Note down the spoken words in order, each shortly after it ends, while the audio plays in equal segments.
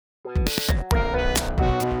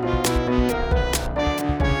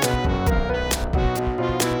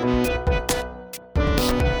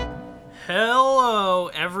Hello,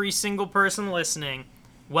 every single person listening.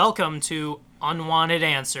 Welcome to Unwanted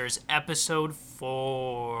Answers, Episode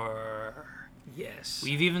 4. Yes.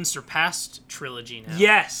 We've even surpassed Trilogy now.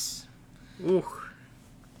 Yes. Ooh.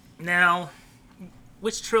 Now,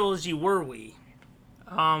 which trilogy were we?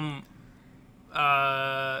 It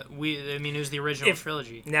was the original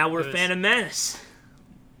trilogy. Now we're Phantom Menace.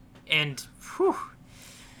 And, whew,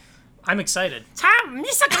 I'm excited. Tom,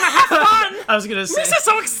 Misa gonna have fun! I was gonna say, Misa's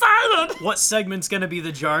so excited! what segment's gonna be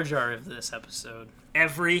the Jar Jar of this episode?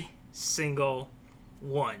 Every single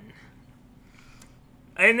one.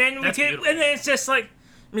 And then Beautiful. and then it's just like,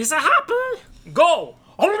 Misa happy, go!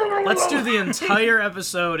 Let's do the entire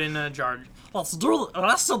episode in Jar Jar. Let's do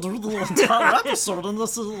the entire episode in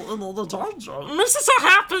the Jar Jar. Misa's so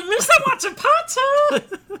happy, Misa wants a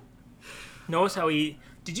party! Notice how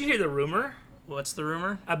did you hear the rumor? What's the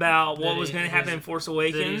rumor? About what was going to happen in Force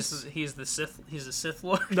Awakens? He's the Sith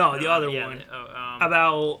Lord? No, the other yeah, one.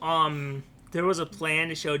 About, there was a plan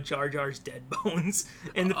to show Jar Jar's dead bones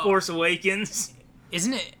in The Force Awakens.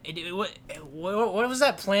 Isn't it? What was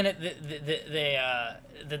that planet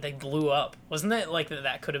that they blew up? Wasn't that like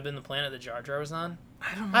that could have been the planet that Jar Jar was on?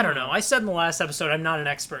 I don't know. I said in the last episode I'm not an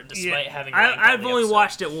expert, despite having. I've only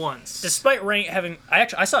watched it once. Despite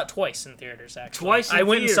I saw it twice in theaters. Actually, I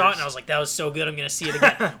went and saw it, and I was like, "That was so good. I'm going to see it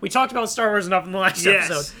again." We talked about Star Wars enough in the last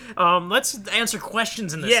episode. Let's answer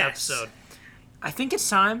questions in this episode. I think it's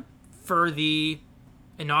time for the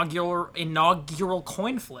inaugural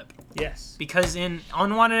coin flip. Yes. Because in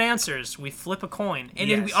Unwanted Answers, we flip a coin. And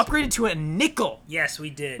we upgraded to a nickel. Yes, we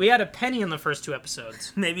did. We had a penny in the first two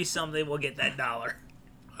episodes. Maybe someday we'll get that dollar.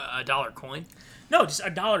 A dollar coin? No, just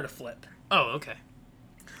 $1 to flip. Oh, okay.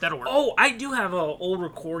 That'll work. Oh, I do have an old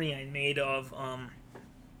recording I made of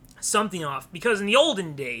something off. Because in the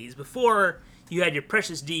olden days, before you had your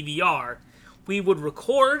precious DVR, we would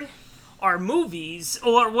record our movies,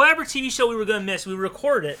 or whatever TV show we were going to miss, we would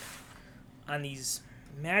record it on these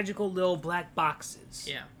magical little black boxes.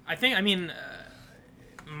 Yeah.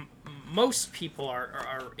 Most people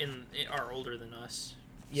are older than us.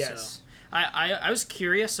 Yes. So. I was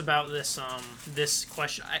curious about this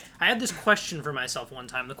question. I had this question for myself one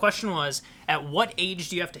time. The question was, at what age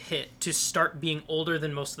do you have to hit to start being older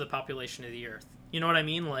than most of the population of the Earth? You know what I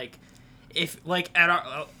mean? Like, if at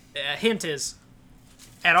our hint is,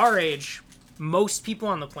 at our age, most people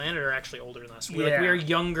on the planet are actually older than us. We are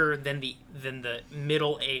younger than the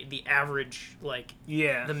middle age, the average,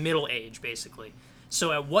 the middle age basically.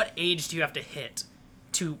 So at what age do you have to hit?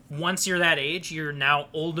 Once you're that age, you're now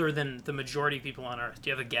older than the majority of people on Earth.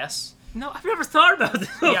 Do you have a guess? No, I've never thought about this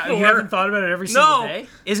before. Yeah, you haven't thought about it every single day?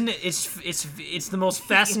 Isn't it? It's the most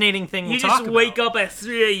fascinating thing we'll talk about. You just wake up at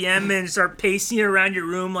 3 a.m. and start pacing around your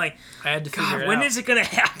room like, I had to figure it out. When is it going to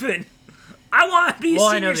happen? I want to be a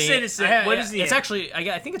senior citizen. What is the It's actually,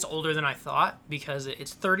 I think it's older than I thought, because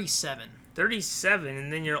it's 37. 37,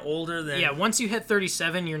 and then you're older than... Yeah, once you hit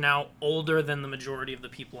 37, you're now older than the majority of the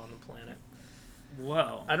people on the planet.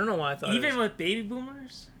 Whoa. I don't know why I thought Even with baby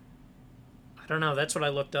boomers? I don't know. That's what I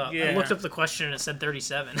looked up. Yeah. I looked up the question and it said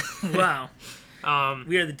 37. Wow.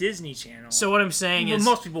 We are the Disney Channel. So what I'm saying is,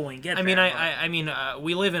 most people won't get that.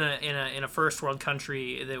 We live in a first world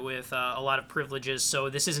country with a lot of privileges. So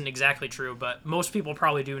this isn't exactly true, but most people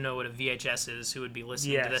probably do know what a VHS is who would be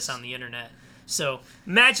listening to this on the internet. So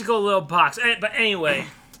magical little box. But anyway.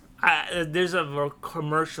 There's a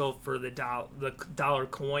commercial for the dollar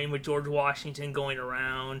coin with George Washington going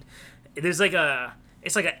around. There's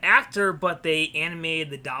it's like an actor, but they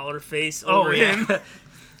animated the dollar face over him.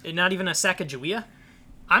 Not even a Sacagawea?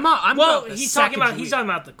 He's talking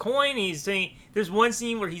about the coin. He's saying there's one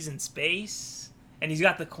scene where he's in space and he's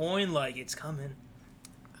got the coin like it's coming.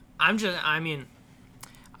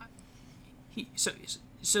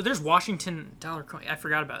 So there's Washington dollar coin. I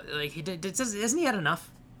forgot about it. Like hasn't he had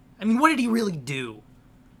enough? I mean, what did he really do?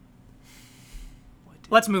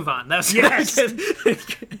 Let's move on. That was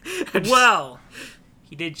Well,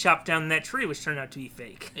 he did chop down that tree, which turned out to be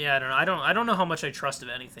fake. Yeah, I don't know how much I trust of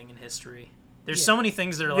anything in history. There's so many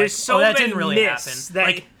things that are that didn't really happen.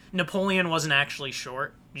 Like Napoleon wasn't actually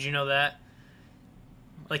short. Did you know that?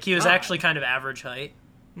 Like he was actually kind of average height.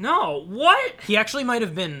 No, what? He actually might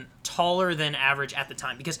have been taller than average at the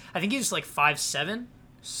time, because I think he was like 5'7".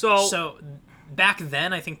 So back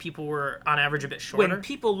then, I think people were, on average, a bit shorter. When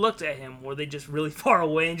people looked at him, were they just really far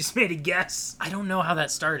away and just made a guess? I don't know how that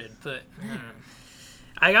started, but...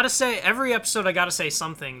 I gotta say, every episode I gotta say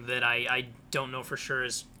something that I don't know for sure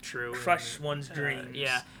is true. Crush one's dreams.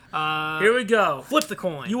 Yeah. Here we go. Flip the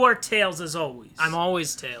coin. You are tails as always. I'm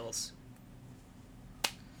always tails.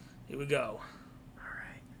 Here we go.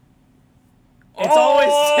 It's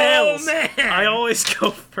always tails. Man. I always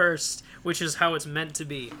go first, which is how it's meant to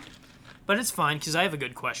be. But it's fine, because I have a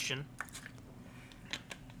good question.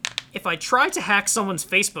 If I try to hack someone's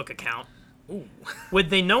Facebook account, would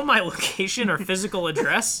they know my location or physical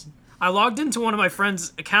address? I logged into one of my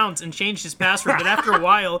friend's accounts and changed his password, but after a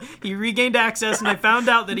while, he regained access and I found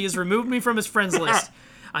out that he has removed me from his friends list.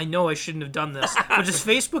 I know I shouldn't have done this, but does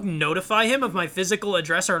Facebook notify him of my physical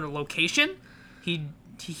address or location?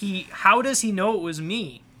 How does he know it was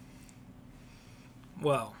me?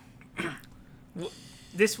 Well,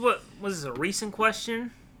 this was this a recent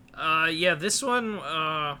question? Yeah, this one,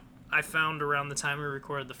 I found around the time we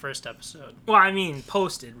recorded the first episode. Well, I mean,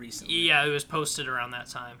 posted recently. Yeah, it was posted around that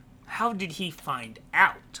time. How did he find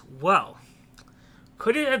out? Well,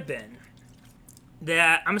 could it have been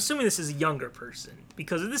that, I'm assuming this is a younger person,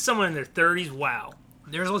 because if this is someone in their 30s, wow.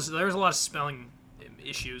 There's a lot of spelling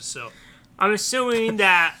issues, so... I'm assuming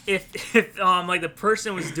that if like the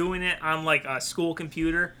person was doing it on like a school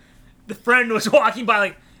computer, the friend was walking by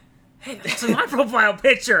like, hey, that's my profile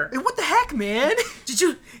picture. Hey, what the heck, man?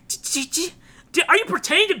 Are you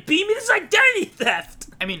pretending to be me? This is identity theft.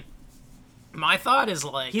 I mean, my thought is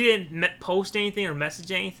like... He didn't post anything or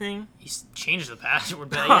message anything? He changed the password,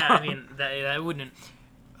 but yeah, I mean, that wouldn't...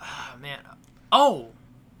 man. Oh!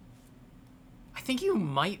 I think you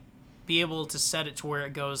might be able to set it to where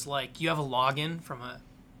it goes like, you have a login from a...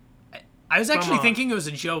 I was actually thinking it was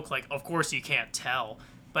a joke, like, of course you can't tell,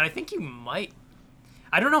 but I think you might...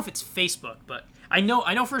 I don't know if it's Facebook, but I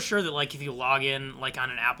know for sure that like if you log in like on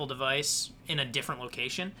an Apple device in a different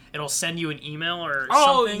location, it'll send you an email or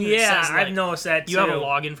something. Yeah, that says, like, I've noticed that too. You have a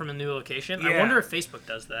login from a new location. Yeah. I wonder if Facebook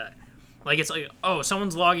does that. Like it's like, oh,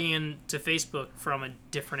 someone's logging in to Facebook from a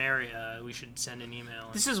different area. We should send an email.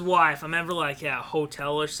 This is why if I'm ever like at a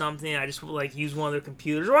hotel or something, I just like use one of their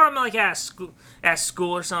computers, or I'm like at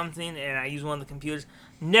school or something, and I use one of the computers.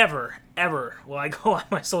 Never, ever will I go on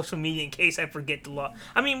my social media in case I forget to log.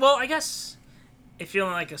 I mean, well, I guess if you're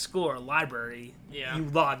in like a school or a library, Yeah. you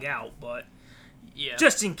log out, but yeah,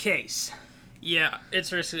 just in case. yeah,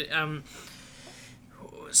 it's risky.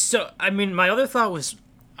 So I mean, my other thought was,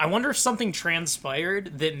 I wonder if something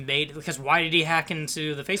transpired that made, because why did he hack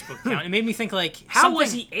into the Facebook account? It made me think like, How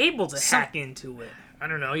was he able to hack into it? I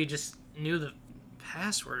don't know. He just knew the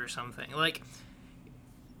password or something. Like,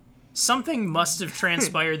 something must have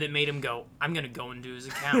transpired that made him go, I'm going to go into his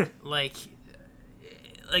account. like,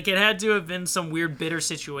 it had to have been some weird, bitter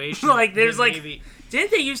situation. Like, there's that like... maybe...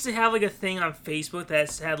 Didn't they used to have like a thing on Facebook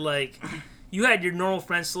that had like... You had your normal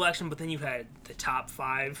friend selection, but then you had the top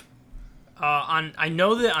 5. I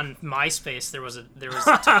know that on MySpace there was a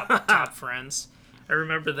top friends. I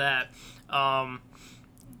remember that.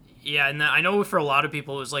 Yeah, and I know for a lot of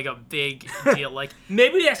people it was like a big deal. Like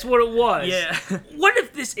maybe that's what it was. Yeah. What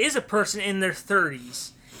if this is a person in their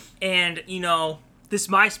 30s, and you know this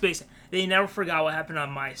MySpace? They never forgot what happened on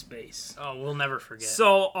MySpace. Oh, we'll never forget.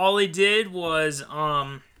 So all they did was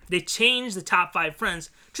they changed the top 5 friends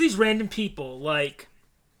to these random people. Like,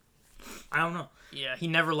 I don't know. Yeah, he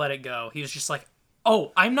never let it go. He was just like,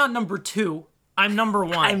 oh, I'm not number 2. I'm number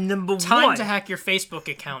 1. I'm number 1. Time to hack your Facebook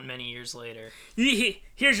account many years later.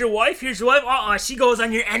 Here's your wife. Here's your wife. She goes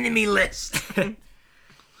on your enemy list.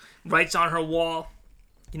 Writes on her wall.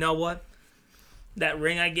 You know what? That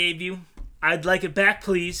ring I gave you, I'd like it back,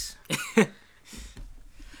 please.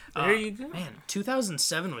 There you go. Man,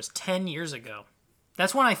 2007 was 10 years ago.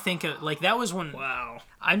 That's when I think of, like, that was when... Wow.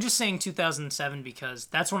 I'm just saying 2007 because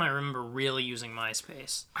that's when I remember really using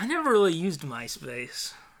MySpace. I never really used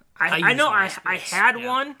MySpace. I used know MySpace, I had yeah.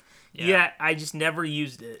 one, Yeah. yet I just never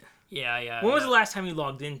used it. Yeah. When was the last time you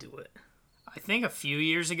logged into it? I think a few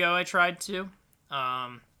years ago I tried to.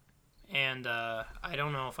 And I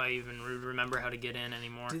don't know if I even remember how to get in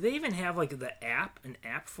anymore. Do they even have like an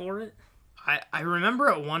app for it? I remember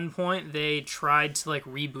at one point they tried to like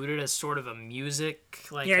reboot it as sort of a music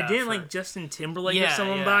like Didn't like Justin Timberlake or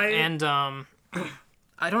someone buy it? And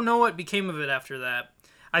I don't know what became of it after that.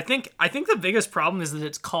 I think the biggest problem is that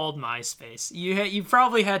it's called MySpace. You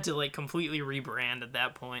probably had to like completely rebrand at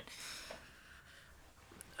that point.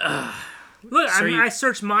 Look, So I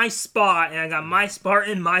searched My Spot and I got My Spot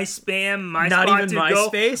in My Spam, My Not Spot even to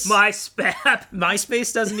MySpace? go, My Spam.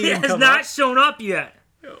 MySpace doesn't It even has come not up. shown up yet.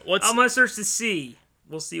 What's I'm gonna search to see.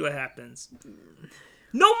 We'll see what happens.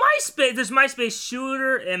 No MySpace. There's MySpace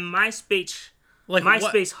Shooter and MySpace like what-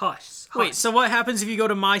 MySpace Hush. Wait, so what happens if you go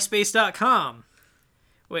to myspace.com?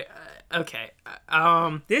 Wait. Okay.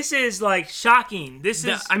 This is like shocking. This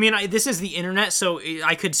is. I mean, this is the internet, so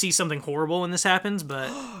I could see something horrible when this happens,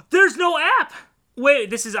 but There's no app. Wait,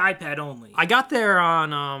 this is iPad only. I got there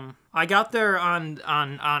on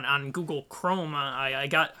Google Chrome. I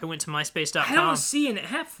went to myspace.com. I don't see an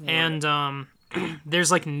app for it. And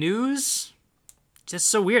there's like news. Just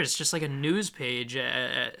so weird. It's just like a news page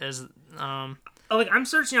Like I'm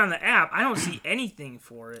searching on the app. I don't see anything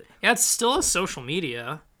for it. yeah, it's still a social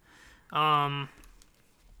media. Oh,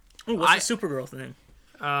 what's the Supergirl thing?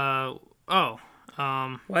 Why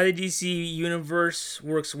the DC universe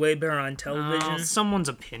works way better on television? Someone's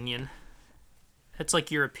opinion. It's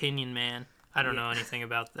like your opinion, man. I don't know anything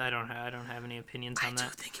about that. I don't have any opinions on that. I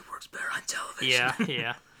think it works better on television.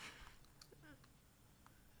 Yeah.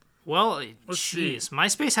 Well, see. jeez,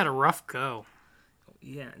 MySpace had a rough go.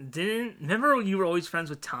 Yeah. Remember you were always friends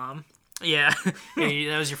with Tom? Yeah,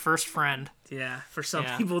 that was your first friend. Yeah. For some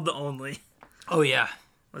Yeah. people, the only. Oh yeah,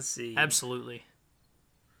 Let's see. absolutely.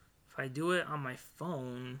 If I do it on my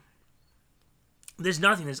phone, there's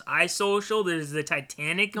nothing. There's iSocial. There's the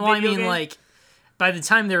Titanic. No, I video mean game. like, by the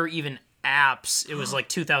time there were even apps, it was like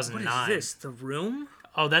 2009. What is this? The Room?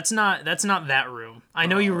 Oh, that's not that room. I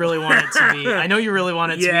know you really want it to be. I know you really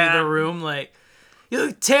want it to Yeah. be the room. Like,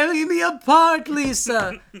 you're tearing me apart,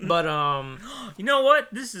 Lisa. But You know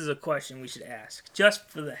what? This is a question we should ask, just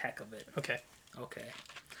for the heck of it. okay, Okay.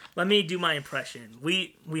 Let me do my impression.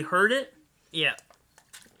 We heard it. yeah.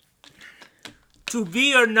 To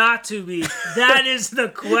be or not to be? That is the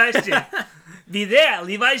question. Be there,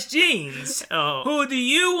 Levi's jeans. Oh, Who do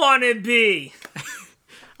you want to be?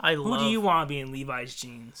 I Who love do you want to be in Levi's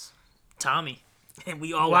jeans? Tommy. And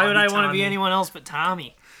we all. Why would I want want to be anyone else but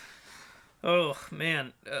Tommy? Oh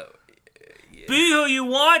man. Be who you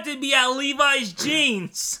want to be at Levi's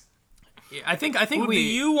jeans. I think Who we. do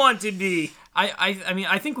you want to be? I mean,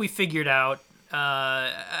 I think we figured out.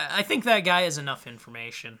 I think that guy has enough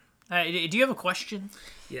information. Do you have a question?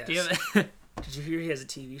 Yes. Do you have Did you hear he has a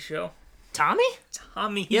TV show? Tommy?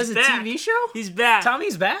 Tommy, He has he's a back. TV show? He's back.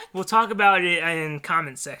 Tommy's back? We'll talk about it in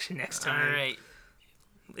comment section next All time. right.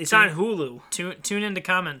 It's on Hulu. Tune into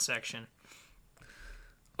comment section.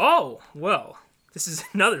 Oh, well, this is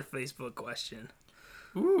another Facebook question.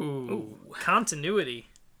 Ooh. Continuity.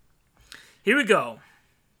 Here we go.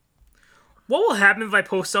 What will happen if I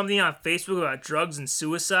post something on Facebook about drugs and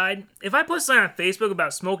suicide? If I post something on Facebook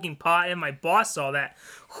about smoking pot and my boss saw that,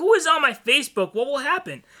 who is on my Facebook? What will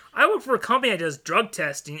happen? I work for a company that does drug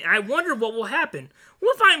testing, and I wonder what will happen.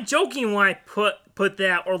 What if I'm joking when I put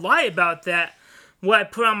that or lie about that, what I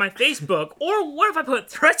put on my Facebook? Or what if I put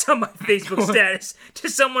threats on my Facebook status to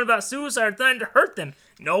someone about suicide or threatening to hurt them?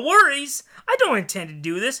 No worries. I don't intend to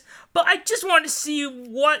do this, but I just wanted to see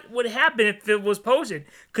what would happen if it was posted.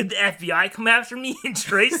 Could the FBI come after me and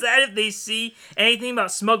trace that if they see anything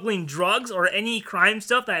about smuggling drugs or any crime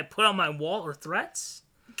stuff that I put on my wall or threats?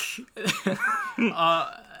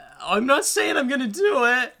 I'm not saying I'm gonna do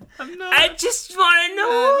it. I'm not. I just want to know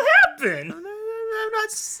what will happen.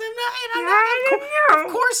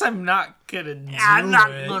 Of course, I'm not gonna do I'm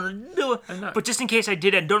not it. gonna do it. not- But just in case I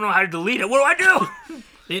did and don't know how to delete it, what do I do?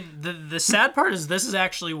 The sad part is this is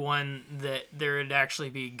actually one that there would actually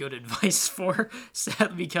be good advice for,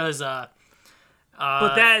 because But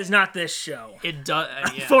that is not this show. it does.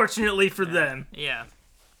 Yeah. Fortunately for them. Yeah.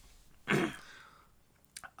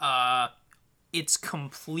 It's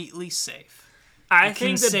completely safe. I You can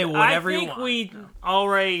think that say whatever I you think want. we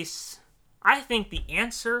already. I think the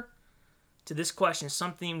answer to this question is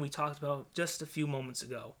something we talked about just a few moments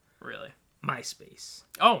ago. Really. MySpace.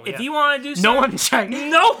 Oh, If yeah. you want to do No something, one checked.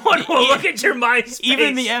 no one will look at your MySpace.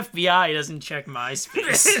 Even the FBI doesn't check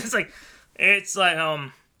MySpace. it's like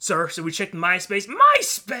sir, should we check the MySpace?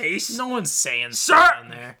 MySpace? No one's saying Sir! stuff on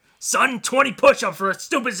there. Son, 20 push-ups for a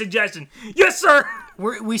stupid suggestion. Yes, sir.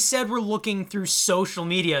 We said we're looking through social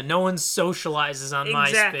media. No one socializes on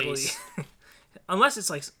Exactly. MySpace. Unless it's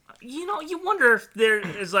like, you wonder if there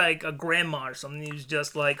is like a grandma or something who's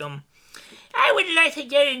just like, I would like to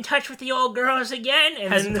get in touch with the old girls again.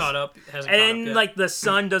 And Hasn't then caught up. Hasn't And caught then, up yet. like, the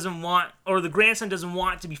son doesn't want, or the grandson doesn't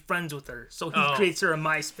want to be friends with her, so he creates her a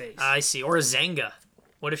MySpace. I see. Or a Zanga.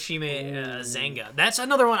 What if she made Zanga? That's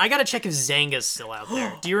another one. I gotta check if Zanga's still out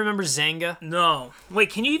there. Do you remember Zanga? No.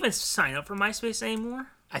 Wait, can you even sign up for MySpace anymore?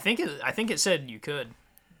 I think it said you could.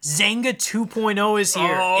 Zanga 2.0 is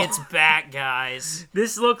here. Oh. It's back, guys.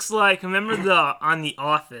 This looks like, remember on The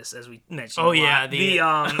Office, as we mentioned. Oh, a yeah, lot, the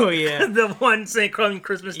oh yeah, yeah. the one saying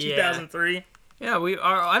Christmas Yeah. 2003. Yeah, we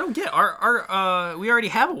are. I don't get our. We already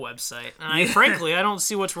have a website, and frankly, I don't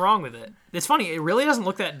see what's wrong with it. It's funny. It really doesn't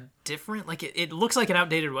look that different. Like it looks like an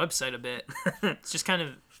outdated website a bit. It's just kind of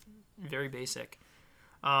very basic.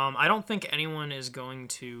 I don't think anyone is going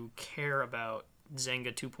to care about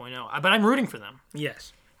Zynga 2.0, but I'm rooting for them.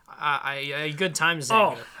 Yes. I good time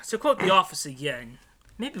Zynga. Oh, to quote The Office again,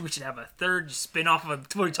 maybe we should have a third spin-off of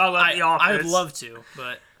where we talk about The Office. I would love to,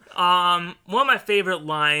 but one of my favorite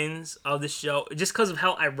lines of the show, just because of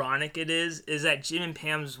how ironic it is at Jim and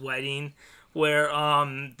Pam's wedding, where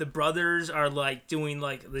the brothers are like doing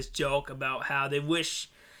like this joke about how they wish,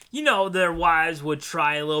 their wives would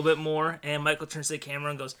try a little bit more, and Michael turns to the camera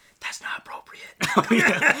and goes, "That's not appropriate."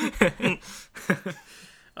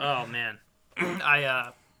 Oh man,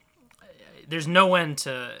 there's no end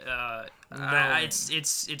to.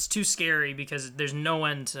 It's too scary because there's no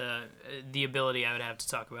end to the ability I would have to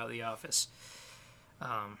talk about The Office.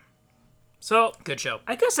 So good show.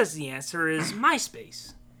 I guess that's the answer is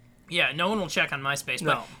MySpace. Yeah, no one will check on MySpace,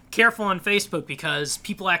 No. but careful on Facebook because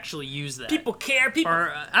people actually use that. People care. People.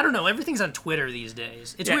 Or I don't know. Everything's on Twitter these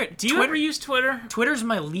days. It's weird. Do you ever use Twitter? Twitter's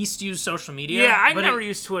my least used social media. Yeah, I but never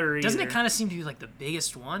use Twitter either. Doesn't it kind of seem to be like the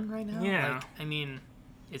biggest one right now? Yeah. Like, I mean,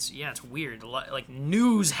 it's weird. Like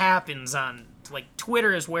news happens on like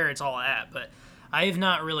Twitter is where it's all at, but I have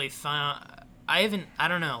not really found. I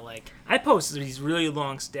don't know. Like I posted these really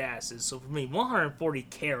long statuses, so for me, 140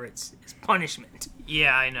 carats is punishment.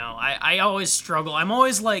 yeah, I know. I always struggle. I'm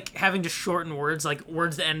always like having to shorten words, like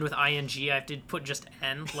words that end with ing. I have to put just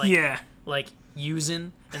n. Like, Yeah. Like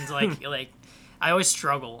using and like like. I always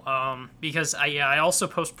struggle because I also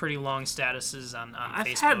post pretty long statuses on I've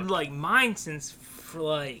Facebook. had like mine since for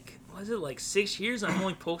like 6 years. I've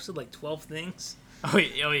only posted like 12 things. Oh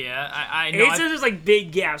yeah, I know. It's just like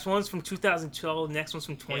big gaps. One's from 2012, next one's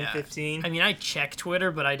from 2015. Yeah. I mean, I check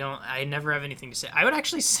Twitter, but I never have anything to say. I would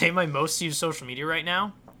actually say my most used social media right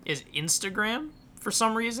now is Instagram for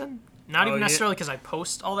some reason. Not even necessarily because I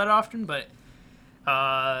post all that often, but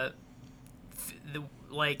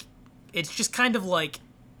it's just kind of like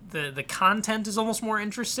the content is almost more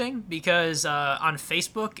interesting because on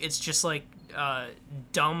Facebook it's just like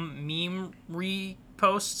dumb meme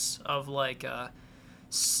reposts of like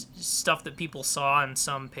stuff that people saw on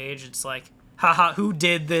some page. It's like, haha, who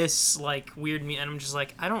did this like weird meme? And I'm just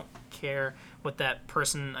like, I don't care what that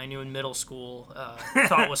person I knew in middle school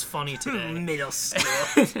thought was funny today. Middle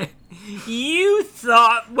school. You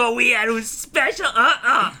thought what we had was special?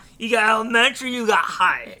 You got elementary, you got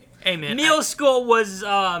high. Hey man, Middle school was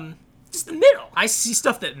just the middle. I see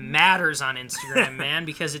stuff that matters on Instagram, man,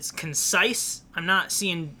 because it's concise. I'm not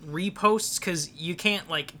seeing reposts because you can't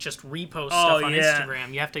like just repost stuff on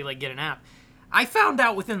Instagram. You have to like get an app. I found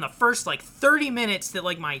out within the first like 30 minutes that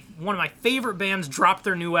like one of my favorite bands dropped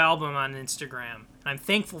their new album on Instagram. And I'm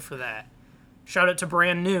thankful for that. Shout out to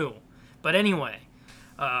Brand New. But anyway,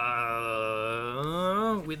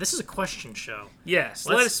 this is a question show. Yes,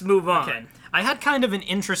 let's move on. Okay. I had kind of an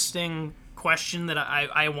interesting question that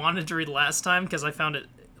I wanted to read last time because I found it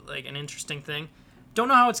like an interesting thing. Don't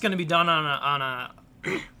know how it's going to be done on a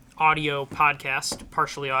audio podcast,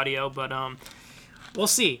 partially audio, but we'll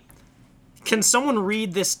see. Can someone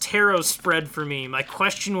read this tarot spread for me? My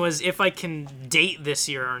question was if I can date this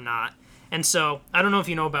year or not. And so I don't know if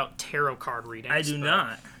you know about tarot card readings. I do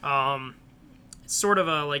not. It's sort of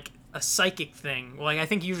a psychic thing. Like I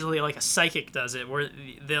think usually like a psychic does it, where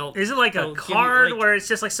they'll. Is it like a card where it's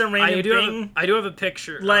just like some random thing? I do have a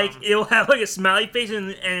picture. Like it'll have like a smiley face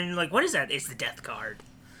and like what is that? It's the death card.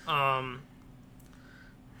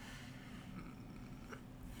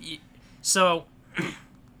 So.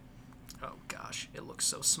 Oh gosh, it looks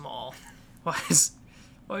so small. Why is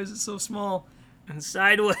it so small? And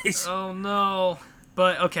sideways. Oh no.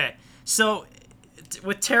 But okay, so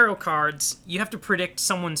with tarot cards, you have to predict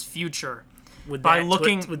someone's future by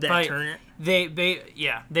looking. Would that turn it? They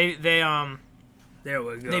There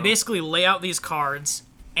we go. They basically lay out these cards,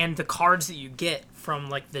 and the cards that you get from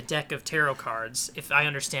like the deck of tarot cards, if I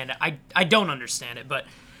understand it, I don't understand it, but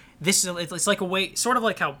it's like a way, sort of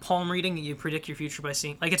like how palm reading, you predict your future by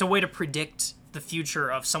seeing, like it's a way to predict the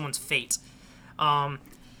future of someone's fate.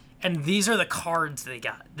 And these are the cards they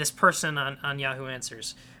got. This person on Yahoo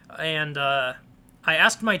Answers, and I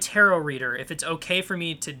asked my tarot reader if it's okay for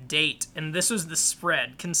me to date, and this was the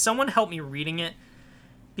spread. Can someone help me reading it?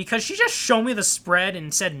 Because she just showed me the spread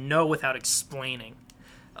and said no without explaining.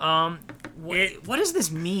 What does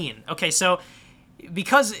this mean? Okay, so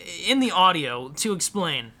because in the audio, to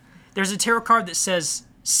explain, there's a tarot card that says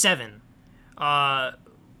 7.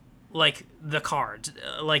 like the cards,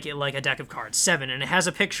 like a deck of cards, 7, and it has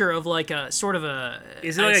a picture of like a sort of a.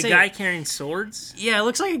 Is it I'd like a say- guy carrying swords? Yeah, it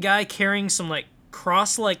looks like a guy carrying some like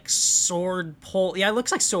cross like sword pole. Yeah, it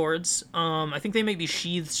looks like swords. I think they may be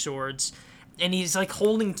sheathed swords, and he's like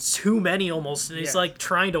holding too many almost, and he's Yeah. like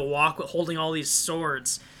trying to walk with holding all these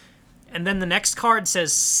swords. And then the next card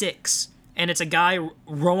says 6, and it's a guy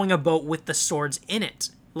rowing a boat with the swords in it.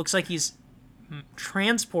 Looks like he's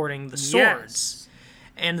transporting the swords. Yes.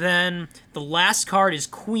 And then the last card is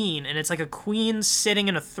Queen, and it's like a queen sitting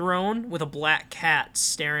in a throne with a black cat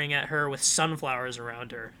staring at her with sunflowers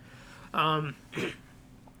around her.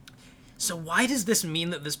 So why does this mean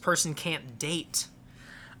that this person can't date?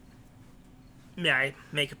 May I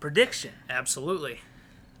make a prediction? Absolutely.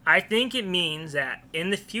 I think it means that in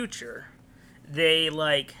the future, they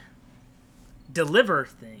like deliver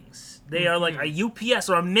things. They are like a UPS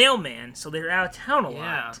or a mailman, so they're out of town a Yeah.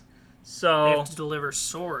 lot. They So have to deliver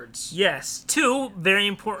swords. yes, 2 very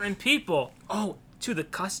important people Oh, to the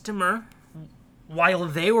customer. while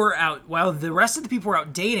the rest of the people were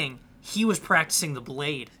out dating, he was practicing the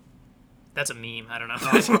blade. That's a meme. I don't know.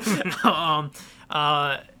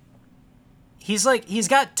 He's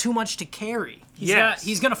got too much to carry. Yes.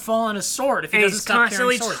 He's gonna fall on his sword if he And doesn't he's stop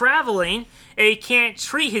constantly carrying sword. traveling, and he can't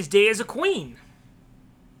treat his day as a queen.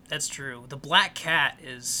 That's true. The black cat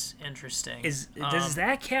is interesting. Is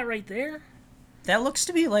that cat right there? That looks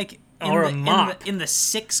to be like Or a mop. in the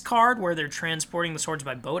 6 card where they're transporting the swords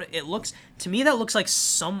by boat. It looks to me that looks like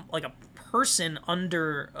a person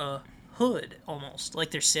under a hood almost,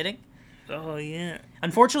 like they're sitting. Oh yeah,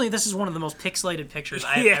 Unfortunately, this is one of the most pixelated pictures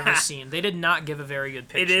I've Yeah. ever seen. They did not give a very good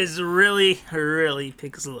picture. it is really, really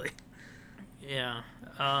pixely. Yeah.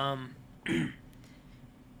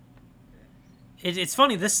 It's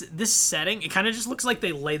funny, this setting, it kind of just looks like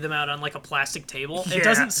they laid them out on like a plastic table. Yeah. It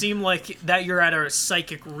doesn't seem like that you're at a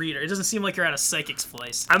psychic reader. It doesn't seem like you're at a psychic's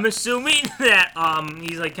place. I'm assuming that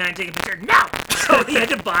he's like, "Can I take a picture?" No. So he had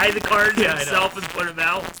to buy the cards Yeah, I know. himself and put them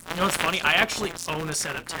out. You know what's funny? I actually own a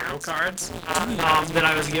set of tarot cards that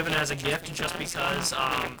I was given as a gift just because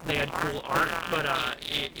they had cool art. But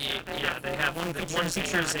yeah, they have one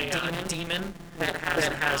features a demon that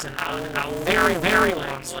has an owl, very, very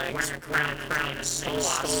long legs, crown, and a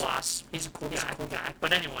stolas. He's a cool guy.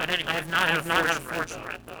 But anyway, I have not had a fortune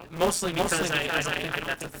read though. Mostly because I don't think that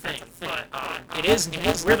that's a thing. But it is.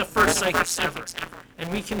 We're the first psychics ever,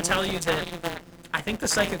 and we can tell you that I think the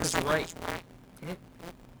psychic was right.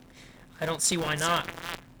 I don't see why not.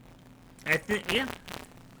 I think, yeah.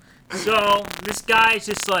 So this guy's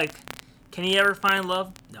just like, can he ever find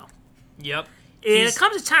love? No. Yep. And He's- it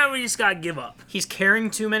comes a time where you just gotta give up. He's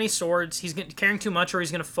carrying too many swords. He's carrying too much, or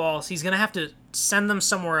he's gonna fall. So he's gonna have to send them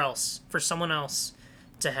somewhere else for someone else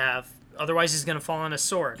to have. Otherwise, he's gonna fall on his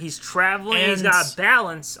sword. He's traveling. He's And- got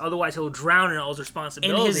balance. Otherwise, he'll drown in all his In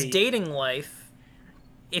responsibility. his dating life,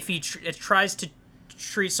 if he tries to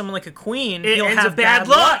treat someone like a queen, it he'll ends have with bad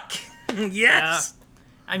luck. Yes.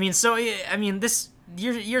 I mean, so I mean, this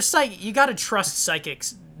you're psychic. You gotta trust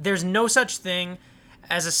psychics. There's no such thing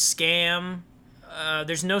as a scam.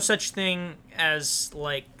 There's no such thing as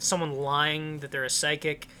like someone lying that they're a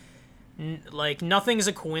psychic. Like nothing's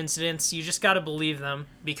a coincidence. You just gotta believe them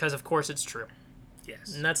because, of course, it's true,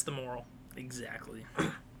 Yes. and that's the moral. Exactly.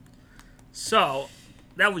 So,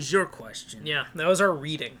 that was your question. Yeah, that was our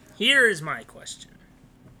reading. Here is my question.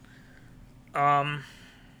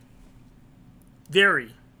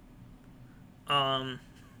 Very,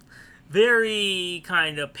 very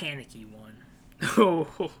kind of panicky one.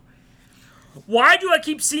 Oh, Why do I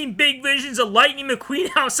keep seeing big visions of Lightning McQueen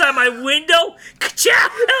outside my window? Ka-chow!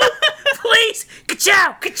 Help! Please!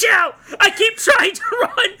 Ka-chow! Ka-chow! I keep trying to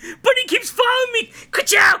run, but he keeps following me!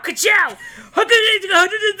 Ka-chow! Ka-chow!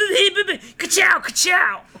 Ka-chow!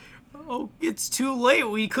 Ka-chow! oh, it's too late.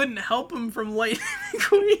 We couldn't help him from Lightning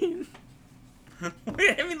McQueen.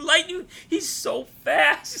 I mean, Lightning, he's so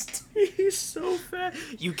fast. He's so fast.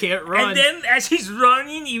 You can't run. And then as he's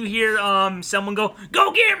running, you hear someone go,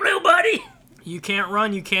 "Go get him, little buddy!" You can't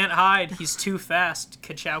run, you can't hide. He's too fast.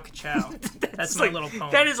 Ka-chow, ka-chow. That's my like, little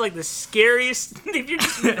poem. That is like the scariest. If you're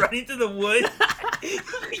just running through the woods,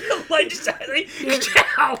 you're like just like,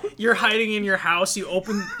 "Ka-chow!" You're hiding in your house, you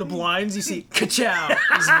open the blinds, you see ka-chow.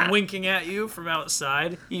 He's winking at you from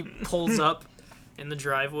outside. He pulls up in the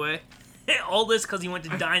driveway. All this because he went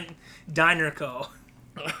to Diner Co.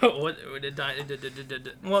 What did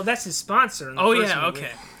Well, that's his sponsor. In the Oh first yeah, movie.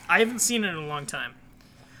 okay. I haven't seen it in a long time.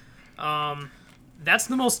 That's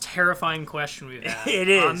the most terrifying question we've had It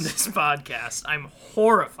is. on this podcast. I'm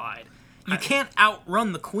horrified. You can't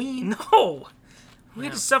outrun the queen. No, we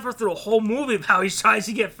had to suffer through a whole movie of how he tries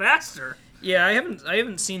to get faster. Yeah, I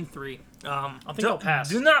haven't seen 3. I think I'll pass.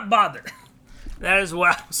 Do not bother. That is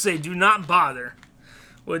what I'll say. Do not bother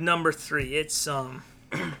with number 3. It's it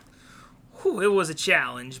was a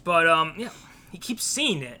challenge, but yeah, he keeps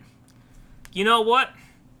seeing it. You know what?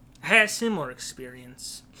 I had a similar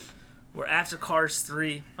experience where after Cars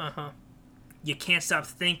 3, you can't stop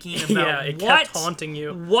thinking about Yeah, it what kept haunting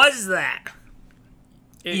you. was that.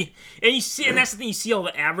 It- And you see, and that's the thing. You see all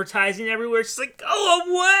the advertising everywhere. It's just like, go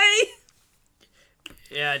away.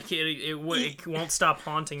 Yeah, it won't stop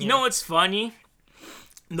haunting you. You know what's funny?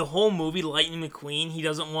 The whole movie, Lightning McQueen, he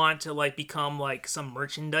doesn't want to like become like some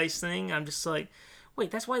merchandise thing. I'm just like,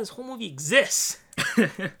 wait, that's why this whole movie exists.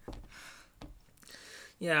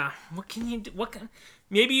 Yeah, what can you do?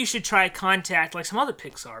 Maybe you should try contact like some other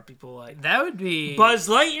Pixar people, like that would be Buzz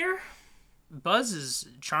Lightyear. Buzz is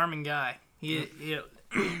a charming guy.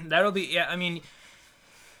 That'll be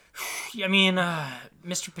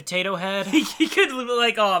Mr. Potato Head. He could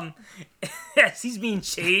like as he's being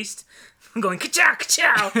chased, going ka-chow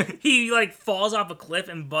ka-chow. He like falls off a cliff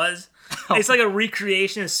and Buzz. It's like a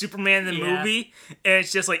recreation of Superman in the movie, and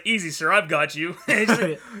it's just like, easy, sir, I've got you. And it's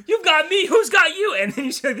like, you've got me, who's got you? And then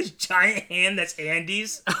you see like this giant hand that's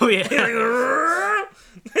Andy's. Oh yeah. It's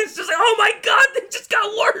like, it's just like, oh my god, it just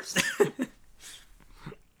got worse.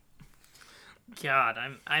 God,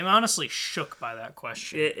 I'm honestly shook by that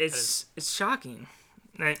question. It's shocking.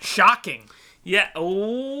 Shocking. Yeah.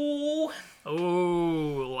 Oh,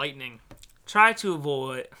 lightning. try to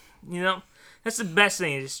avoid. You know, that's the best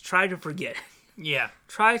thing. Is try to forget. Yeah.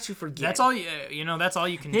 Try to forget. That's all that's all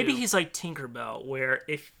you can do. Maybe he's like Tinkerbell, where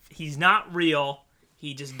if he's not real,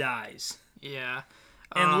 he just dies. Yeah.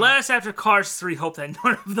 Unless after Cars 3, hope that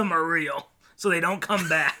none of them are real, so they don't come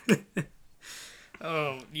back.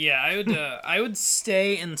 Oh, yeah, I would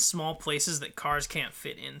stay in small places that cars can't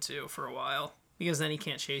fit into for a while, because then he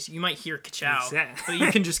can't chase you. You might hear ka-chow, Exactly. but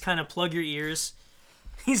you can just kind of plug your ears.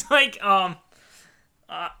 He's like,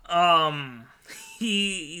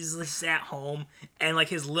 he's at home, and like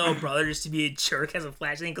his little brother, just to be a jerk, has a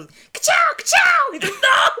flashlight and goes, ka-chow, ka-chow! He's like,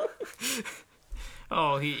 no!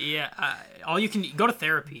 Oh, all you can go to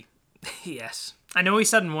therapy. Yes. I know he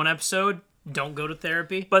said in one episode, don't go to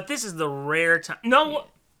therapy. But this is the rare time. No,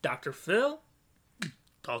 Dr. Phil?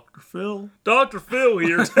 Dr. Phil. Dr. Phil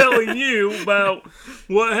here telling you about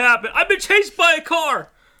what happened. I've been chased by a car.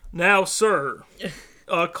 Now, sir,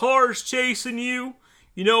 a car's chasing you.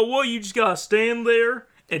 You know what? You just gotta stand there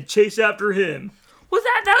and chase after him. Well,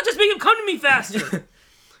 that'll just make him come to me faster.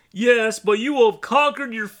 Yes, but you will have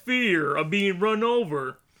conquered your fear of being run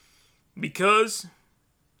over. Because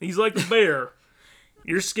he's like a bear.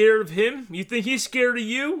 You're scared of him? You think he's scared of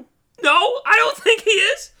you? No, I don't think he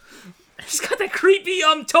is. He's got that creepy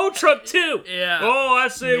tow truck too. Yeah. Oh, I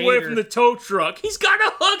stay away Mater. from the tow truck. He's got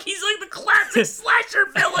a hook. He's like the classic slasher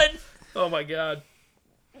villain. Oh my god.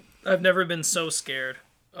 I've never been so scared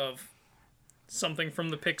of something from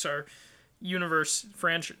the Pixar universe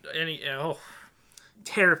franchise.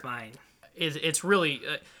 Terrifying. It's really.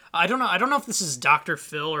 I don't know if this is Dr.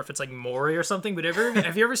 Phil or if it's like Maury or something. But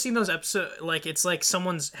have you ever seen those episodes? Like it's like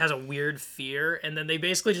someone's has a weird fear and then they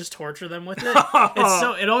basically just torture them with it.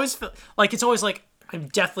 It always like I'm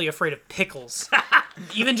deathly afraid of pickles.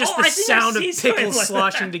 Even just the I think sound I've of seen pickles something like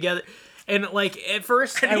sloshing that. together. And like at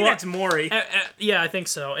first, I think that's Maury. yeah, I think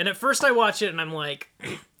so. And at first, I watch it and I'm like,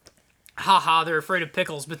 haha, they're afraid of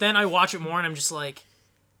pickles. But then I watch it more and I'm just like,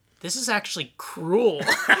 this is actually cruel.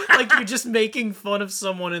 Like you're just making fun of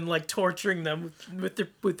someone and like torturing them with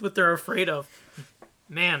what they're afraid of.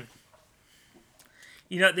 Man,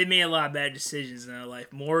 You know, they made a lot of bad decisions in their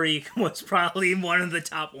life. Maury was probably one of the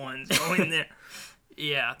top ones going there.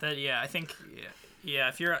 I think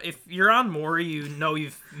if you're on Maury, you know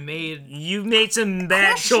you've made some bad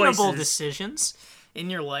questionable choices. decisions in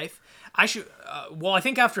your life. I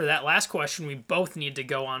think after that last question, we both need to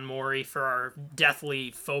go on Maury for our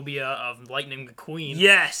deathly phobia of Lightning McQueen.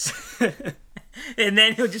 Yes. And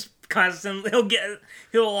then he'll just constantly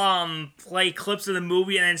he'll play clips of the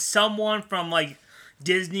movie, and then someone from like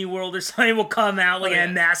Disney World or something will come out like in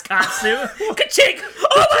a mascot suit. Ka-chink!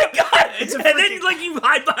 Oh my god! Then like you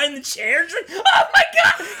hide behind the chairs. Like, oh my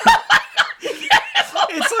god! Oh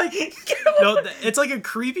my god! It's like a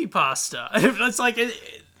creepypasta. It's like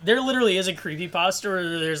there literally is a creepypasta,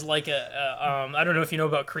 or there's like I don't know if you know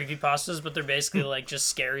about creepypastas, but they're basically like just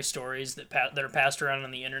scary stories that are passed around on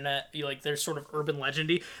the internet. They're sort of urban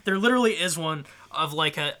legendy. There literally is one of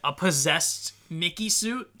like a possessed Mickey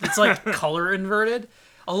suit that's like color inverted.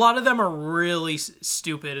 A lot of them are really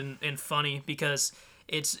stupid and funny because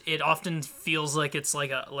it often feels like it's like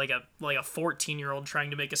a 14-year-old trying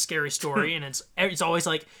to make a scary story, and it's always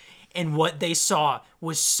like, and what they saw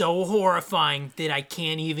was so horrifying that I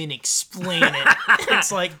can't even explain it.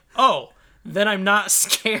 It's like, oh, then I'm not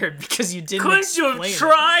scared because you didn't Couldn't you explain have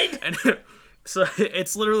tried? it. And so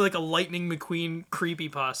it's literally like a Lightning McQueen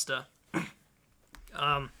creepypasta.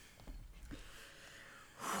 I'm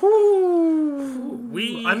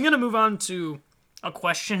gonna move on to a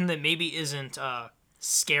question that maybe isn't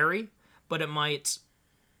scary, but it might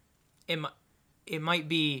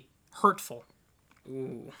be hurtful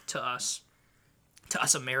to us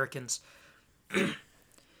Americans. For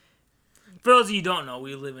those of you who don't know,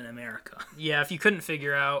 we live in America. Yeah, if you couldn't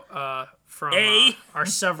figure out from our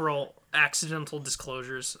several accidental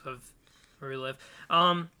disclosures of where we live.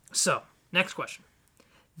 So, next question.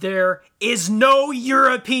 There is no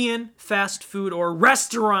European fast food or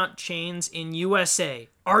restaurant chains in USA.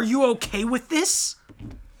 Are you okay with this?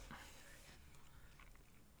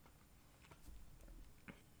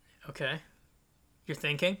 Okay. You're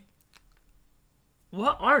thinking?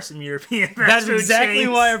 What are some European fast That's food exactly chains?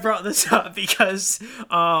 why I brought this up, because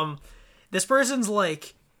this person's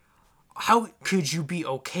like, how could you be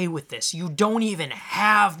okay with this? You don't even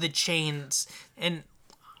have the chains. And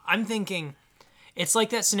I'm thinking, it's like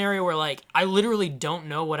that scenario where, like, I literally don't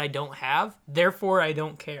know what I don't have, therefore I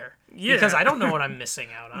don't care. Yeah. Because I don't know what I'm missing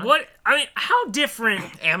out on. What? I mean, how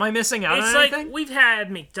different? Am I missing out It's on like anything? we've had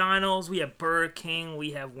McDonald's, we have Burger King,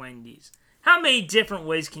 we have Wendy's. How many different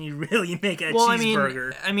ways can you really make a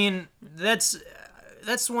cheeseburger? I mean, that's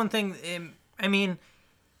one thing. I mean,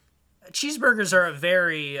 cheeseburgers are a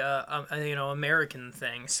very American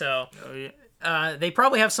thing. So Oh, yeah. they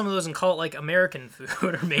probably have some of those and call it like American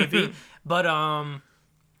food, or maybe. But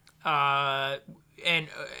and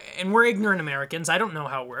we're ignorant Americans. I don't know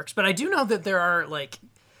how it works, but I do know that there are, like,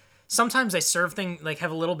 sometimes they serve things, like,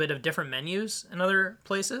 have a little bit of different menus in other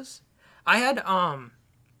places. I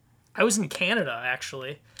was in Canada,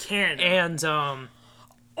 actually, Canada. and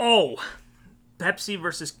Pepsi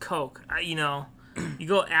versus Coke. You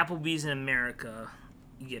go Applebee's in America,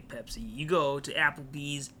 you get Pepsi. You go to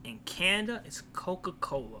Applebee's in Canada, it's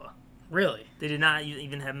Coca-Cola. really They did not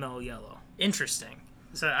even have Mellow Yellow. interesting.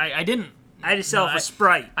 So I didn't. I had to sell No, for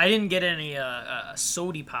Sprite. I didn't get any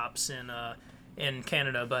sody pops in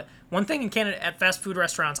Canada, but one thing in Canada at fast food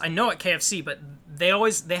restaurants, I know at KFC, but they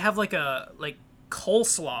have like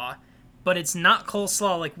coleslaw, but it's not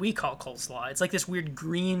coleslaw like we call coleslaw. It's like this weird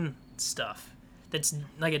green stuff that's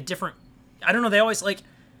like a different. I don't know. They always I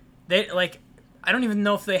don't even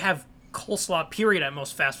know if they have coleslaw period at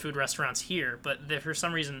most fast food restaurants here, but they for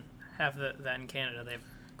some reason have that in Canada. They have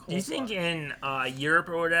coleslaw. Do you think in Europe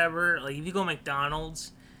or whatever, like if you go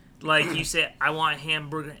McDonald's, like you say, I want a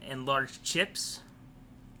hamburger and large chips?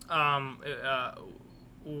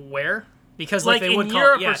 Where? Because Like they in would call,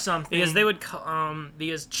 Europe or yeah, something. Because they would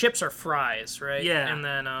because chips are fries, right? Yeah. And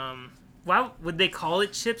then Why would they call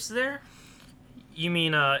it chips there? you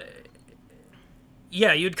mean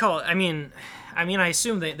yeah, you'd call it. I mean, I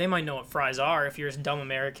assume they might know what fries are. If you're a dumb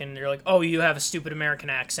American, you're like, oh, you have a stupid American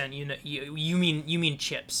accent. You know, you mean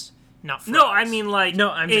chips, not fries. No, I mean like No,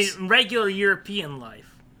 I'm just- in regular European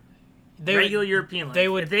life. European life. they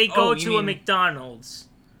would- If they go oh, you to a mean-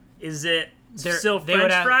 they is it still they would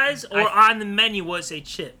French have- fries, or on the menu would it say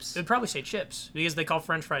chips? They'd probably say chips because they call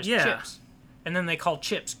French fries Yeah. chips, and then they call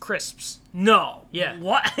chips crisps. No. Yeah.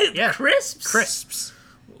 What? Yeah. Crisps? Crisps.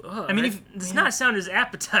 Ugh, I mean, that does not sound as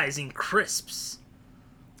appetizing. Crisps.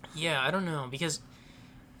 Yeah, I don't know, because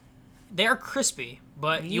they are crispy,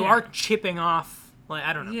 but you Yeah. are chipping off. Like,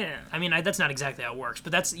 I don't know. Yeah. I mean, that's not exactly how it works,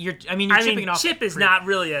 but you're I chipping mean, off. chip is fruit. not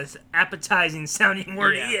really as appetizing sounding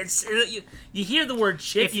word. Yeah. You hear the word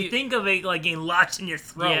chip, If you you- think of it like getting lodged in your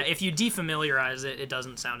throat. Yeah, if you defamiliarize it, it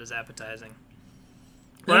doesn't sound as appetizing.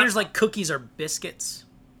 Well, Then there's like cookies or biscuits.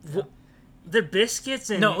 They're biscuits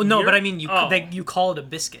and No, but I mean you call it a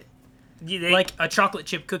biscuit. Like a chocolate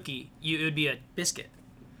chip cookie, it would be a biscuit.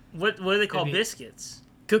 what do they call it'd be- biscuits?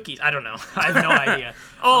 Cookies, I don't know. I have no idea.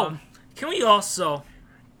 Oh, can we also,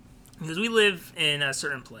 because we live in a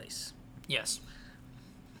certain place, Yes.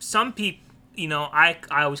 some people, I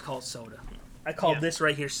always call it soda. I call Yeah. this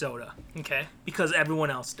right here soda Okay. because everyone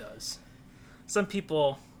else does. Some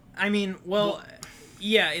people, I mean, well,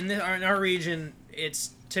 yeah, in our region,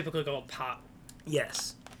 it's typically called pop.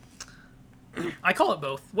 yes. I call it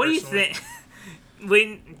both. What personally. do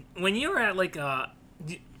you think when you're at like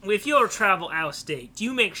if you ever travel out of state, do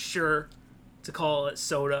you make sure to call it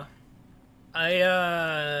soda?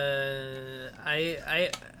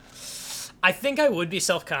 I think I would be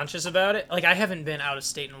self-conscious about it. Like, I haven't been out of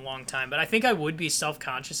state in a long time, but I think I would be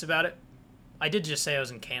self-conscious about it. I did just say I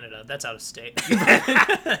was in Canada. That's out of state.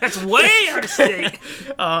 That's way out of state.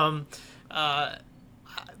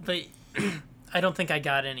 but I don't think I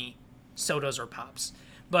got any sodas or pops.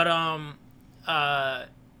 But I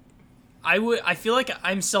feel like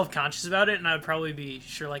I'm self-conscious about it, and I would probably be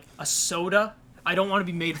sure like a soda. I don't want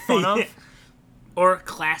to be made fun of. Or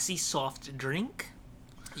classy soft drink.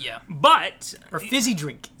 Yeah. But Or fizzy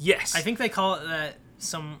drink. yes, I think they call it that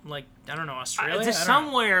I don't know, Australia? there's I don't know.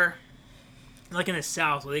 somewhere like in the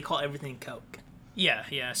South where they call everything Coke.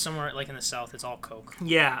 Yeah, somewhere like in the South, it's all Coke.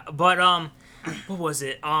 Yeah, but what was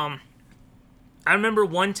it? I remember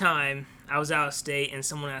one time I was out of state and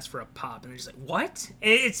someone asked for a pop, and they're just like, "What?"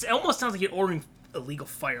 And it almost sounds like you're ordering illegal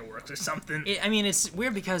fireworks or something, I mean, it's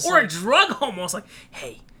weird because or a drug. Almost like,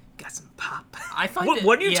 "Hey, got some pop." I find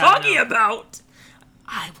What are you talking about?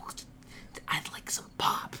 I'd like some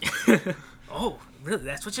pop. Oh, really?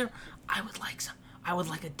 That's what you're? I would like some. I would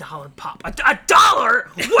like $1 pop.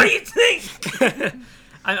 $1? What do you think?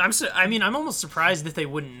 I'm almost surprised that they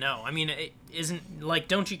wouldn't know. I mean, it isn't like,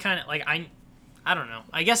 don't you kind of like I don't know.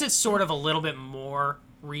 I guess it's sort of a little bit more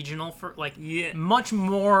regional for like Yeah. much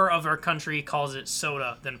more of our country calls it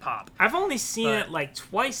soda than pop. I've only seen But- it like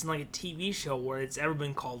twice in like a TV show where it's ever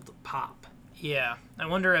been called pop. Yeah, I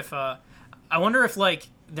wonder if like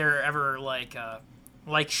there ever like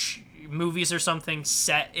movies or something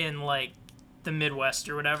set in like the Midwest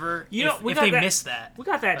or whatever. You know, if they miss that, We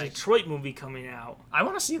got that Like- Detroit movie coming out. I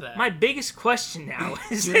want to see that. My biggest question now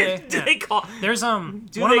is Do that they? do they call There's do one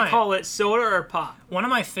they of my, call it soda or pop? one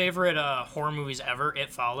of my favorite horror movies ever,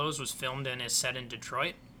 It Follows, was filmed and is set in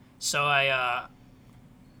Detroit. So I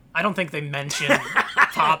don't think they mention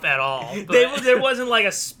pop at all. But, There wasn't like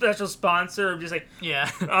a special sponsor. Just like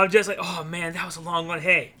yeah, I'm just like, oh man, that was a long one.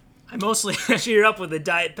 Hey, I mostly cheer up with a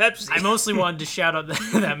Diet Pepsi. I mostly wanted to shout out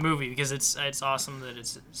that movie because it's awesome that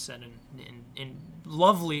it's set in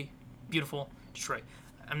lovely, beautiful Detroit.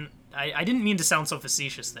 I didn't mean to sound so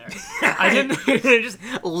facetious there. I didn't. just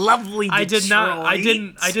lovely. I did not. I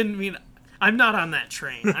Detroit. didn't mean. I'm not on that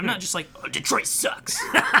train. I'm not just like, oh, Detroit sucks.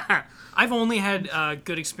 I've only had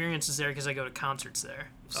good experiences there because I go to concerts there.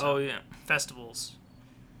 So, Oh yeah, festivals,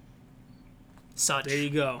 such. there you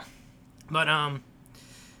go. But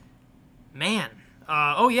man.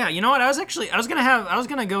 Oh yeah. You know what? I was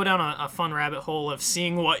gonna go down a fun rabbit hole of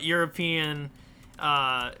seeing what European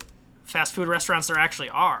fast food restaurants there actually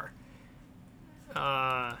are.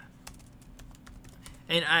 And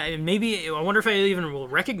I wonder if I even will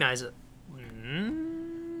recognize it.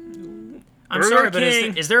 I'm Burger sorry, but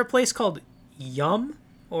King. is there a place called Yum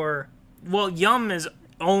or Well, Yum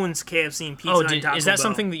owns KFC and Pizza Hut and Taco is that Bell.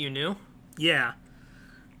 something that you knew? Yeah.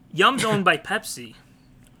 Yum's owned by Pepsi.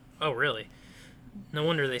 Oh really? No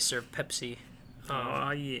wonder they serve Pepsi.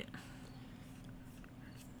 Oh yeah.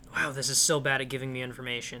 Wow, this is so bad at giving me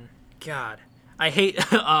information. God, I hate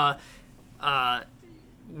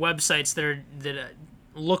websites that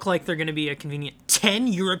look like they're going to be a convenient 10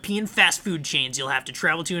 European fast food chains you'll have to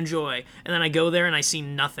travel to enjoy, and then I go there and I see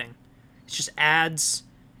nothing. It's just ads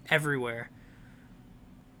everywhere.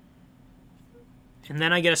 And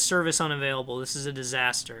then I get a service unavailable. This is a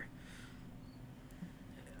disaster.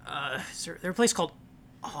 Is there a place called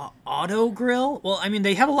Auto Grill? Well, I mean,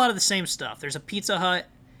 they have a lot of the same stuff. There's a Pizza Hut.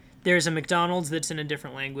 There's a McDonald's that's in a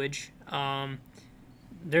different language.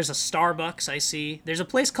 There's a Starbucks, I see. There's a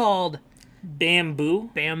place called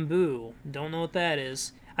Bamboo. Bamboo. Don't know what that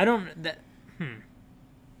is. I don't...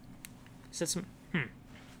 Is that some...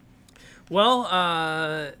 Well,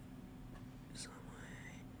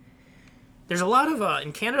 there's a lot of...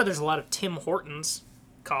 in Canada, there's a lot of Tim Hortons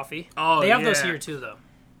coffee. Oh, They have those yeah. here, too, though.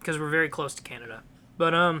 Because we're very close to Canada.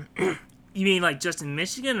 But, You mean like just in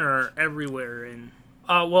Michigan or everywhere in?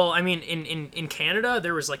 well, I mean, in Canada,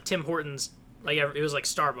 there was, like, Tim Hortons... Like, it was like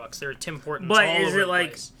Starbucks. There were Tim Hortons But all is over it the like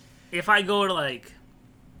place. if I go to like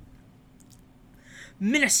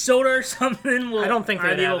Minnesota or something? I don't think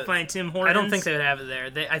I'd they'd be able have to it. find Tim Hortons. I don't think they would have it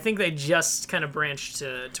there. I think they just kind of branched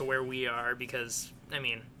to where we are because, I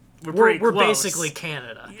mean, we're pretty close. basically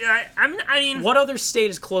Canada. Yeah, I mean, What other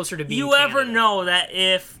state is closer to being you ever Canada? know that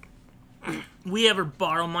if we ever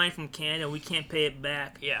borrow money from Canada, we can't pay it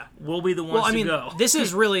back? Yeah. We'll be the ones Well, I mean, to go. this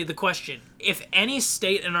is really the question. If any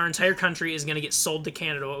state in our entire country is going to get sold to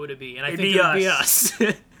Canada, what would it be? And I It'd think be it would be us.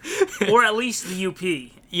 Or at least the UP.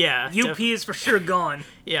 Yeah. UP is for sure gone.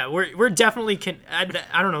 Yeah, we're definitely I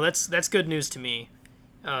don't know. That's good news to me.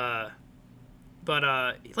 But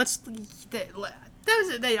let's.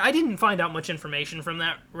 I didn't find out much information from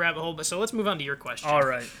that rabbit hole, but so let's move on to your question. All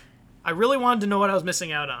right. I really wanted to know what I was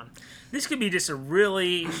missing out on. This could be just a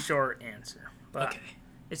really short answer, but Okay.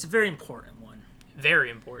 it's a very important one. Very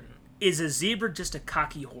important. Is a zebra just a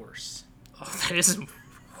cocky horse? Oh, that is.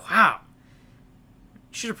 Wow.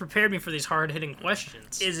 should have prepared me for these hard-hitting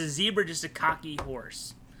questions. Is a zebra just a cocky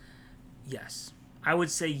horse? Yes. I would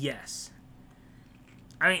say yes.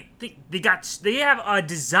 I mean, they have a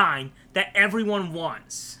design that everyone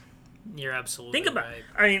wants. You're absolutely Think about right. it.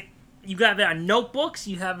 I mean, you have it on notebooks,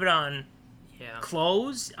 you have it on Yeah.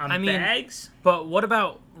 clothes, on bags. But what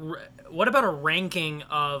about a ranking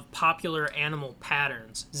of popular animal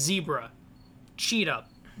patterns? Zebra, cheetah,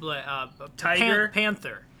 Tiger.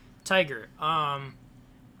 panther, tiger.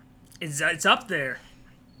 It's up there.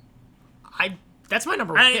 That's my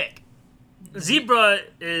number one pick. Zebra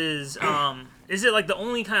is it like the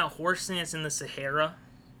only kind of horse thing that's in the Sahara?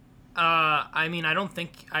 I mean, I don't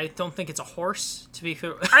think it's a horse. To be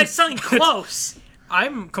fair, It's something close.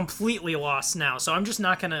 I'm completely lost now, so I'm just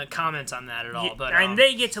not gonna comment on that at all. But and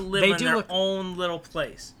they get to live they in do their look- own little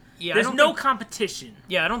place. yeah, There's I don't no think, competition.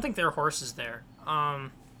 yeah, I don't think there are horses there. Of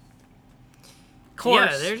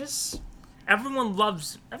course, Yeah, they're just. everyone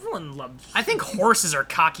loves. I think horses are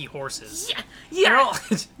cocky horses. Yeah.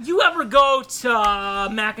 You ever go to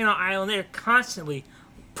Mackinac Island? They're constantly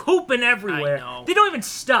pooping everywhere. I know. They don't even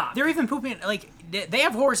stop. They're even pooping. Like they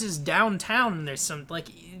have horses downtown, and there's some like.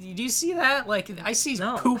 Do you see that? Like I see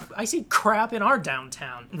No. poop. I see crap in our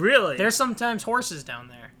downtown. Really? There's sometimes horses down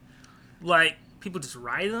there. like people just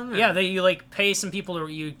ride them. Yeah, you like pay some people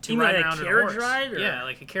to You ride mean like a around in carriage horse. ride, or- Yeah,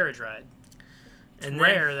 like a carriage ride. It's And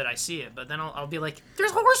rare that I see it, but then I'll be like,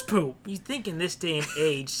 "There's horse poop." You think in this day and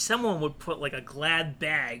age, someone would put like a Glad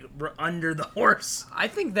bag under the horse? I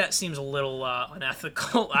think that seems a little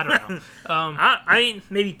unethical. I don't know. I mean,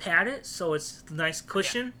 maybe pat it so it's a nice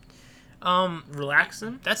cushion. Relax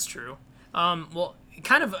them. That's true. Well,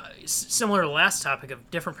 kind of similar to the last topic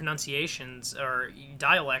of different pronunciations or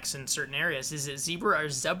dialects in certain areas. Is it zebra or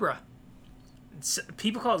zebra?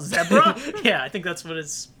 People call it zebra. Yeah, I think that's what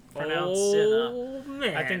it's pronounced in. Oh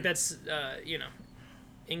man! I think that's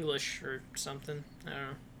English or something. I don't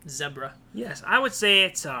know. Zebra. yes. I would say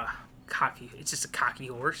it's cocky. It's just a cocky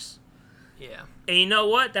horse. Yeah. And you know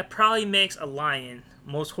what? That probably makes a lion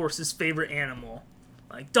most horses' favorite animal.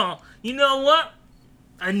 Like, you know what?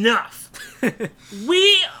 Enough.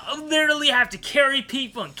 We literally have to carry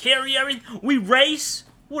people and carry everything. We race.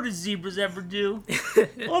 What do zebras ever do?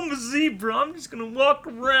 I'm a zebra. I'm just gonna walk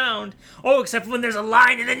around. Oh, except when there's a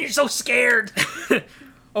lion, and then you're so scared.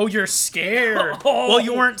 Oh, you're scared. Oh. Well,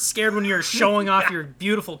 you weren't scared when you were showing off your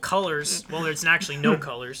beautiful colors. Well, there's actually no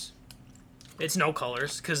colors. It's no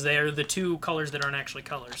colors because they're the two colors that aren't actually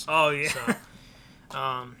colors. Oh yeah.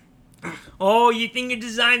 So, Oh, you think your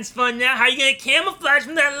design's fun now? How you gonna camouflage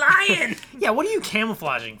from that lion? yeah, what are you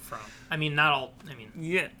camouflaging from? I mean, not all. I mean,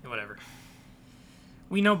 Yeah. whatever.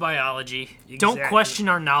 We know biology. Don't Exactly. question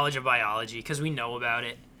our knowledge of biology because we know about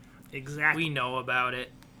it. Exactly. We know about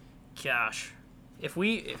it. Gosh, if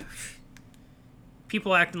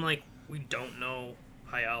people acting like we don't know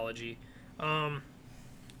biology.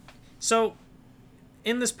 So,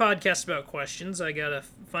 in this podcast about questions, I gotta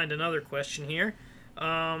find another question here.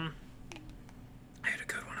 I had a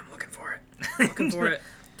good one. I'm looking for it. Looking for it.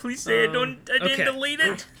 Please say I didn't okay. delete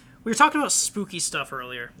it. We were talking about spooky stuff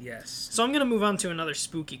earlier. Yes. So I'm going to move on to another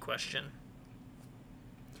spooky question.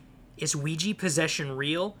 Is Ouija possession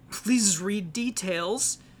real? Please read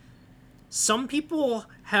details. Some people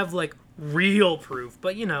have, like, real proof,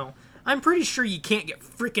 but, I'm pretty sure you can't get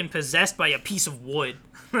freaking possessed by a piece of wood.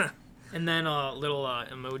 And then a little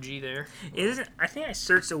emoji there. I think I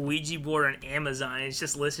searched a Ouija board on Amazon. It's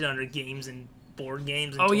just listed under games and board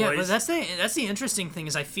games and Oh, toys. yeah, but that's the interesting thing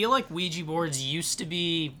is I feel like Ouija boards used to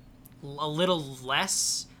be a little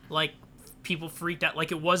less, like, people freaked out.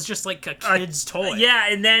 Like, it was just, like, a kid's toy.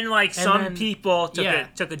 Yeah, and then, like, some then- people yeah.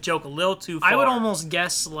 took a joke a little too far. I would almost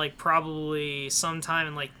guess, like, probably sometime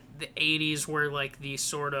in, like, the 80s where, like, the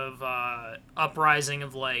sort of uprising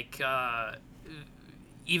of, like,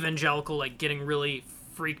 evangelical, like, getting really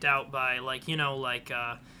freaked out by, like,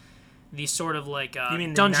 the sort of, like, You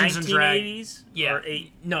mean Dungeons the and Dragons. 1980s? Yeah. Or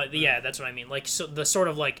No, yeah, that's what I mean. Like, so the sort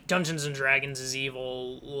of, like, Dungeons and Dragons is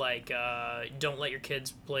evil, like, don't let your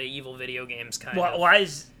kids play evil video games kind of. Why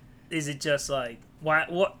is it just, like...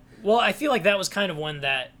 What? Well, I feel like that was kind of when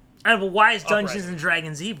that... I don't know, but why is Dungeons Uprising. and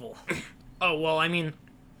Dragons evil? Oh, well, I mean...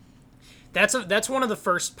 That's one of the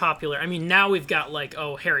first popular... I mean, now we've got, like,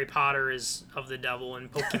 Harry Potter is of the devil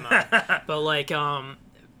and Pokemon. But, like,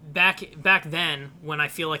 back then, when I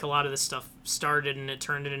feel like a lot of this stuff started and it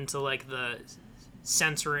turned it into, like, the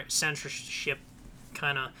censorship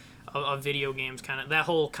kind of video games, kind of... That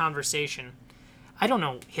whole conversation... I don't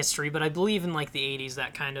know history, but I believe in, like, the 80s,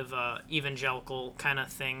 that kind of evangelical kind of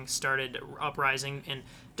thing started uprising, and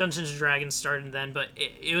Dungeons & Dragons started then, but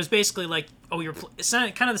it was basically like, it's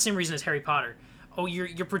not, kind of the same reason as Harry Potter. oh,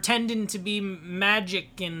 you're pretending to be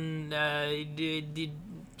magic and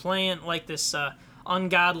playing like this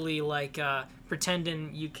ungodly, like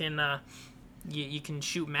pretending you can you can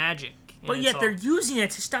shoot magic. And But it's yet all- they're using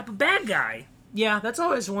it to stop a bad guy. yeah, that's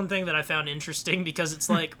always one thing that I found interesting because it's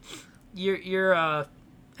like you're I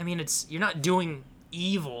mean you're not doing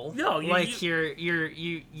evil. No,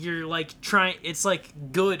 you're like trying. It's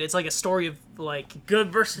like good. It's like a story of like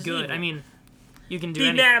Good versus good. evil. I mean, you can do be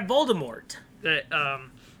anything. mad at Voldemort.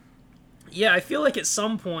 Yeah, I feel like at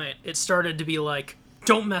some point it started to be like,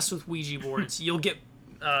 don't mess with Ouija boards. You'll get.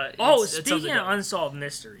 It's Speaking something of that- unsolved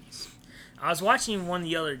mysteries, I was watching one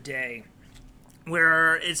the other day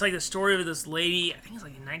where it's like the story of this lady, I think it's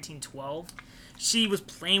like in 1912. She was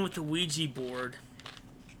playing with the Ouija board.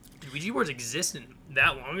 did Ouija boards existed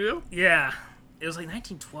that long ago? Yeah. It was like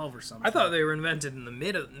 1912 or something. I thought they were invented in the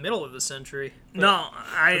middle of the century. No,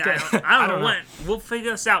 I don't I know don't when. We'll figure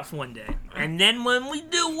this out one day. And then when we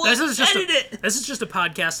do, we'll This is just edit it. This is just a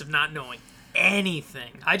podcast of not knowing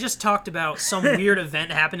anything. I just talked about some weird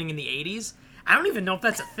event happening in the 80s. I don't even know if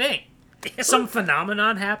that's a thing. Some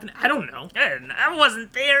phenomenon happened. I don't know. I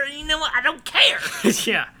wasn't there. You know what? I don't care.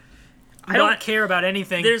 Yeah. I don't But care about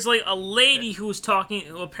anything. There's like a lady who was talking,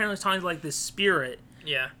 who apparently was talking to like this spirit.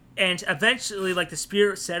 Yeah. And eventually, like, the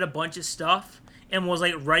spirit said a bunch of stuff and was,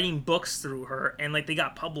 like, writing books through her. And, like, they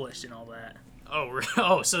got published and all that.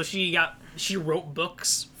 Oh, so she wrote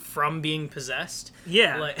books from being possessed?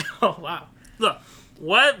 Yeah. Like, oh, wow. Look,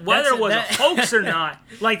 whether it was that- a hoax or not,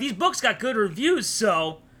 like, these books got good reviews,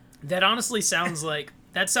 so... That honestly sounds like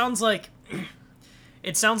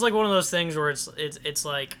it sounds like one of those things where it's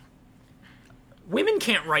like women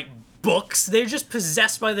can't write books. They're just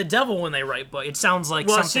possessed by the devil when they write books. It sounds like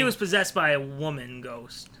Well, something. she was possessed by a woman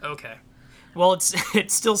ghost. Okay. Well,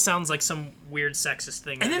 it still sounds like some weird sexist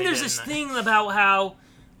thing. And that then they there's did this in thing about how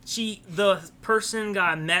the person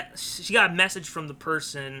she got a message from the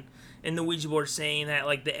person in the Ouija board saying that,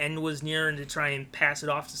 like, the end was near and to try and pass it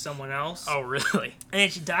off to someone else. Oh, really? And then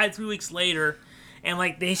she died 3 weeks later, and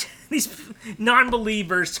like these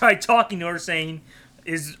non-believers tried talking to her, saying,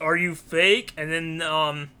 "Are you fake?" And then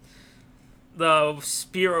the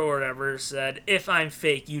spirit or whatever said, "If I'm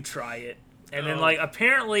fake, you try it." And then Oh. like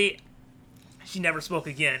apparently, she never spoke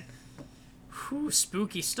again. Whew,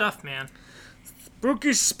 spooky stuff, man.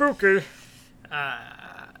 Spooky.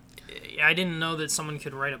 I didn't know that someone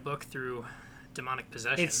could write a book through demonic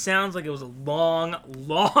possession. It sounds like it was a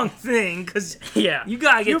long thing because yeah. you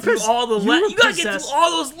gotta You get through were all the you were you gotta get possessed- through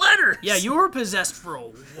all those letters. Yeah, you were possessed for a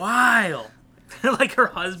while. like her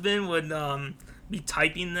husband would be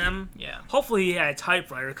typing them. Yeah. Hopefully he had a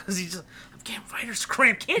typewriter because he's just, I'm getting writer's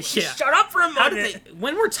cramp. Can't you Yeah. shut up for a How minute? did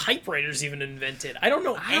when were typewriters even invented? I don't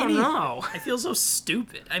know. I don't know. I feel so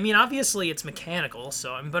stupid. I mean, obviously it's mechanical,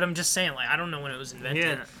 but I'm just saying, like, I don't know when it was invented.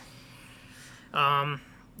 Yeah. I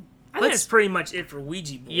think Let's- that's pretty much it for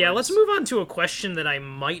Ouija boards. Yeah, let's move on to a question that I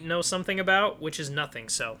might know something about, which is nothing.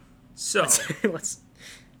 So, So, let's.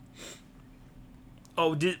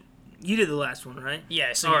 you did the last one, right?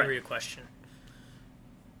 Yeah, so All you right. read a question.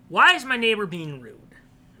 Why is my neighbor being rude?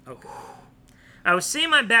 Oh. I was sitting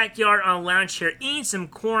in my backyard on a lounge chair eating some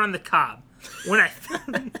corn on the cob when I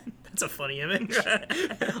That's a funny image.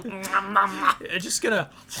 Just gonna.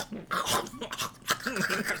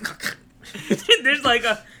 there's like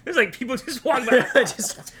people just walking by.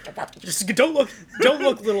 just don't look,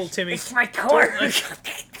 little Timmy. It's my corn.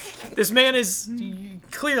 This man is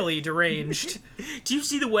clearly deranged. Do you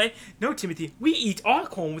see the way? No, Timothy. We eat our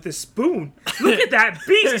corn with a spoon. Look at that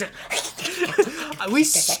beast.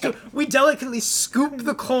 We delicately scoop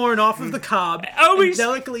the corn off of the cob. Always- and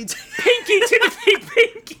delicately Pinky, Timothy,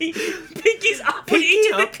 Pinky. Pinky's up. Pinky We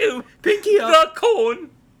eat up. the coop. pinky up The corn.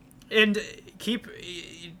 and keep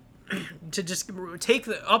to just take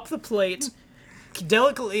up the plate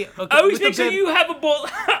delicately. Okay, Always with a make sure bib. you have a bowl,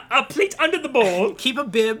 a plate under the bowl. Keep a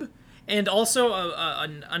bib and also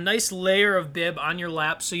a nice layer of bib on your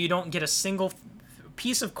lap so you don't get a single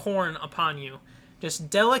piece of corn upon you. Just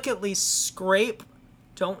delicately scrape.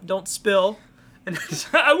 Don't spill. And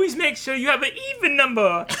Always make sure you have an even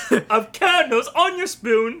number of kernels on your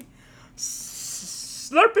spoon.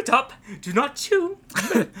 Slurp it up. Do not chew.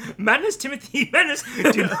 Manners, Timothy. Manners.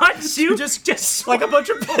 Do not chew. just like a bunch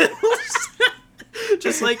of pills.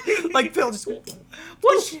 Just like pills. Just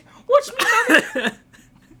Watch me.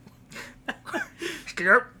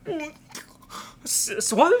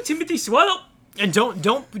 Swallow, Timothy. Swallow. and don't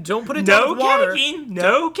put it down No with water. gagging.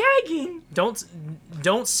 No gagging.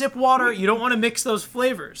 Don't sip water. You don't want to mix those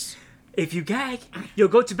flavors. If you gag, you'll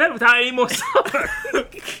go to bed without any more supper.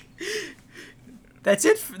 That's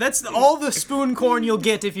it. That's all the spoon corn you'll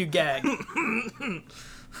get if you gag.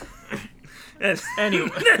 Anyway.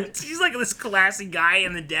 He's like this classy guy,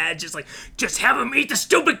 and the dad just have him eat the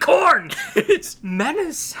stupid corn. It's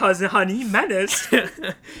menace, honey, menace.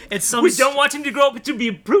 It's some. We don't want him to grow up to be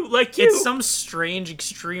a brute like you. It's some strange,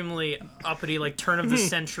 extremely uppity, like turn of the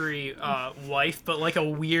century wife, but like a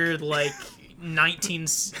weird, like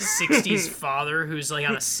 1960s father who's like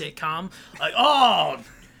on a sitcom. Like, oh,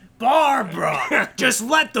 Barbara, just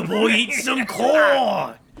let the boy eat some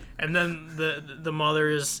corn. And then the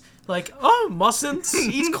mother is like, oh, mustn't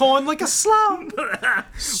eat corn like a slob.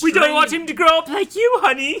 We don't want him to grow up like you,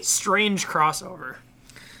 honey. Strange crossover.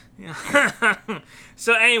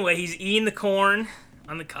 So anyway, he's eating the corn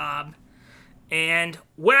on the cob. And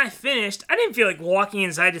when I finished, I didn't feel like walking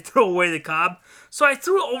inside to throw away the cob, so I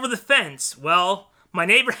threw it over the fence. Well, my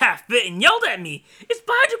neighbor half bit and yelled at me, "It's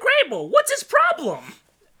biodegradable. What's his problem?"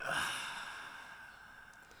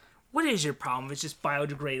 What is your problem? It's just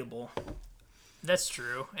biodegradable. That's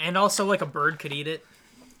true. And also, like, a bird could eat it.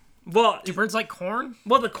 Well, Do birds like corn?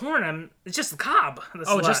 the corn, it's just the cob.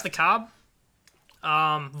 Just the cob?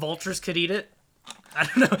 Vultures could eat it. I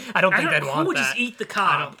don't know. I don't think they'd want Who would that. just eat the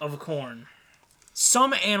cob of a corn?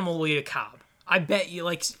 Some animal will eat a cob. I bet you,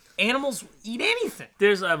 like, animals eat anything.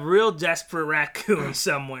 There's a real desperate raccoon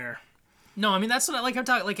somewhere. No, I mean, that's what, like, I'm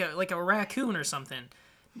talking, like a raccoon or something.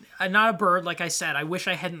 Not a bird, like I said. I wish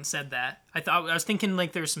I hadn't said that. I was thinking,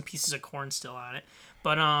 like, there's some pieces of corn still on it.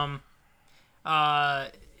 But,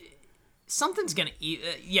 something's gonna eat,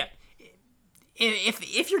 yeah.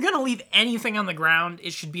 If you're gonna leave anything on the ground,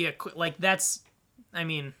 it should be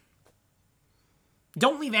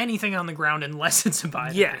don't leave anything on the ground unless it's a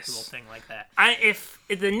biodegradable thing like that. If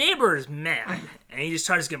the neighbor is mad and he just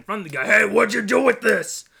tries to confront the guy, "Hey, what'd you do with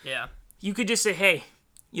this?" Yeah. You could just say, "Hey,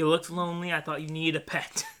 you looked lonely. I thought you needed a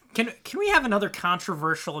pet." Can we have another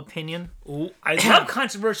controversial opinion? Ooh, I love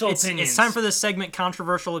controversial opinions. It's time for this segment,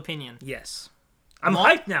 controversial opinion. Yes. I'm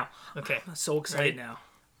hyped now. Okay. I'm so excited now.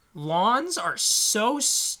 Lawns are so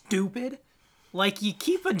stupid. Like, you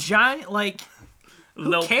keep a giant, like,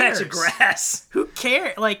 Little cares? patch of grass. who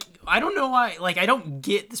cares? Like, I don't know why. Like, I don't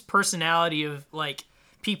get this personality of, like,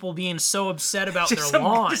 people being so upset about their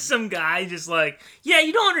lawn. Just some guy just like, yeah,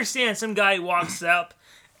 you don't understand. Some guy walks up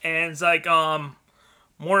and it's like,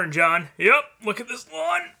 "Morning, John. Yep, look at this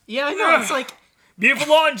lawn. Yeah, I know. It's like,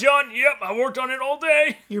 Beautiful lawn, John. Yep, I worked on it all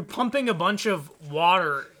day." you're pumping a bunch of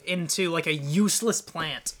water into, like, a useless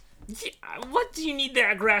plant. Yeah, what do you need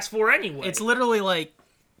that grass for anyway? It's literally like,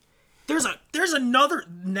 there's another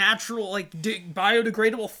natural, like,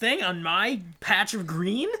 biodegradable thing on my patch of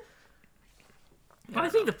green? I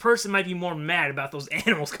think the person might be more mad about those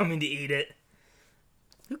animals coming to eat it.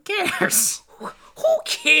 Who cares? Who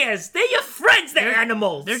cares? They're your friends, the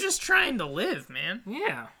animals. They're just trying to live, man.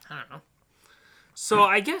 Yeah. I don't know. So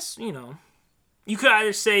I guess, you could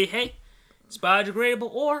either say, "Hey, it's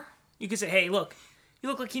biodegradable," or you could say, "Hey, look, you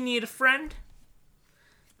look like you need a friend.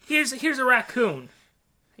 Here's a raccoon.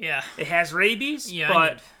 Yeah. It has rabies, Yeah, I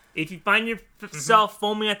but did. if you find yourself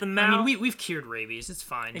foaming at the mouth, I mean, we've cured rabies. It's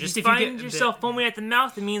fine. if you find yourself foaming at the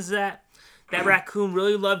mouth, it means that raccoon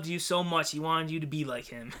really loved you so much he wanted you to be like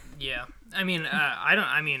him. Yeah. I mean,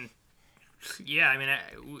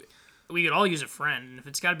 we could all use a friend. And if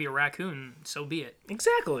it's got to be a raccoon, so be it.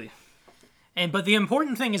 Exactly. But the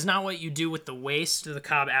important thing is not what you do with the waste of the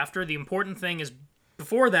cob after. The important thing is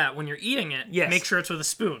before that, when you're eating it, Yes. make sure it's with a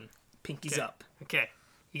spoon. Pinkies up. Okay.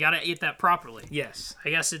 You got to eat that properly. Yes. I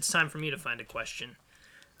guess it's time for me to find a question.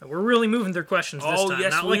 We're really moving through questions this time,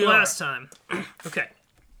 yes, not we like are. last time. Okay.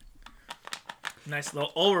 Nice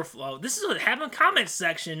little overflow. This is what happened in the comments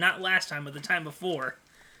section, not last time, but the time before.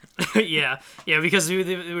 yeah, because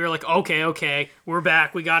we were like, okay, we're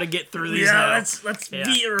back. We got to get through these now. let's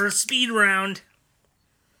beat or speed round.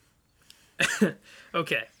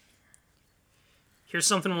 Okay. Here's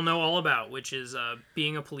something we'll know all about, which is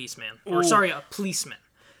being a policeman. A policeman.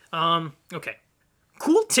 Okay.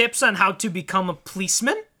 Cool tips on how to become a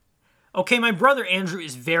policeman? Okay, my brother Andrew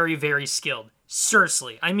is very, very skilled.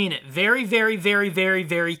 Seriously, I mean it. Very, very, very, very,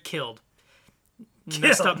 very killed.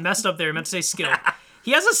 Messed up there. I meant to say skilled.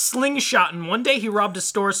 He has a slingshot, and one day he robbed a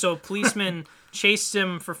store, so a policeman chased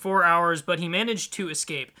him for 4 hours, but he managed to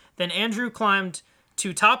escape. Then Andrew climbed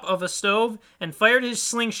to top of a stove and fired his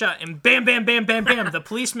slingshot, and bam, bam, bam, bam, bam, the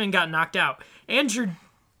policeman got knocked out. Andrew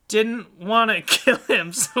didn't want to kill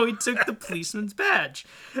him, so he took the policeman's badge.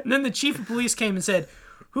 And then the chief of police came and said,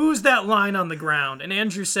 "Who's that lying on the ground?" And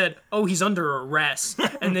Andrew said, "Oh, he's under arrest."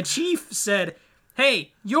 And the chief said,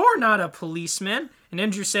 "Hey, you're not a policeman." And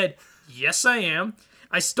Andrew said, "Yes, I am.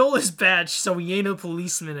 I stole his badge, so he ain't a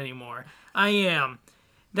policeman anymore. I am.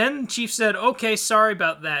 Then Chief said, okay, sorry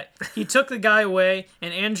about that. He took the guy away,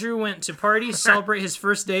 and Andrew went to party to celebrate his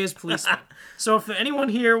first day as policeman. So if anyone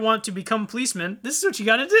here want to become policeman, this is what you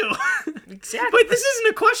gotta do. Exactly. But this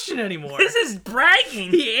isn't a question anymore. This is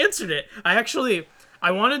bragging. He answered it. I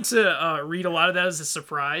wanted to read a lot of that as a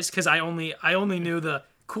surprise, because I only knew the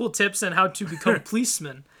cool tips on how to become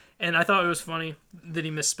policeman. And I thought it was funny that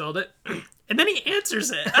he misspelled it. And then he answers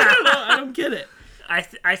it. I don't know. I don't get it.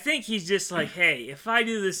 I think he's just like, hey, if I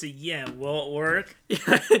do this again, will it work?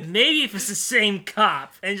 Maybe if it's the same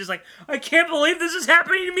cop. And just like, I can't believe this is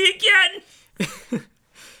happening to me again.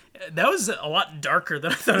 That was a lot darker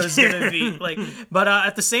than I thought it was going to be. But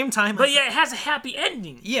at the same time... But yeah, it has a happy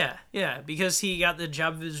ending. Yeah, because he got the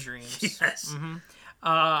job of his dreams. Yes. Mm-hmm.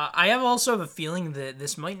 I have also a feeling that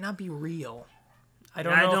this might not be real. I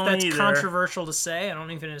don't know if that's either. Controversial to say. I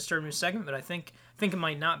don't even disturb me a second, but I think it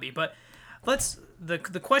might not be. But the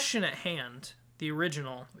question at hand, the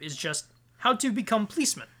original, is just how to become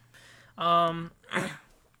policeman. And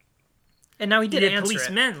now he did answer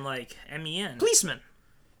policemen, it. like MEN. Policeman.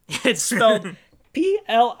 It's spelled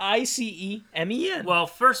Plicemen. Well,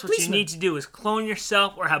 first, what Policeman. you need to do is clone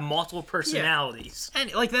yourself or have multiple personalities.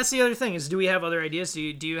 And that's the other thing is, do we have other ideas? Do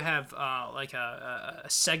you have like a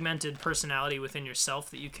segmented personality within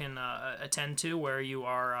yourself that you can attend to, where you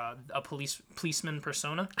are a policeman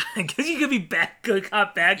persona? Because you could be good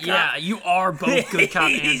cop, bad cop. Yeah, you are both good cop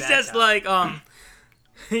and bad He's just cop. like,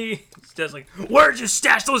 he's just like, where'd you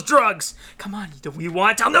stash those drugs? Come on, you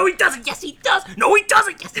want to tell? No, he doesn't. Yes, he does. No, he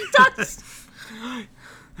doesn't. Yes, he does.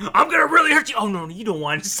 I'm gonna really hurt you. Oh no, you don't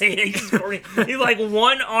want to say it. He's like,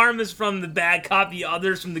 one arm is from the bad cop, the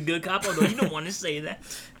other's from the good cop. Oh no, you don't want to say that.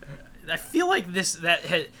 I feel like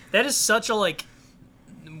that is such a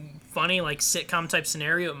funny sitcom type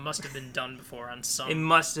scenario. It must have been done before on some. It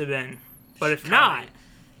must have been, but if comedy.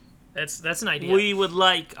 not, that's an idea. we would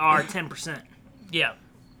like our 10%. Yeah,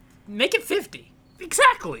 make it 50.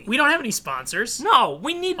 Exactly. We don't have any sponsors. No,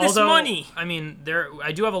 we need this money. I mean,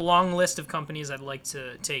 I do have a long list of companies I'd like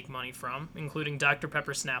to take money from, including Dr.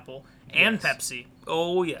 Pepper Snapple and Yes. Pepsi.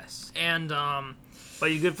 Oh yes. And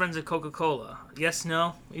But you're good friends with Coca-Cola. Yes,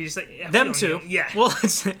 no. You just like them too. Yeah. Well,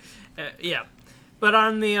 yeah. But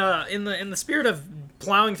on the in the spirit of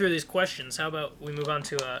plowing through these questions, how about we move on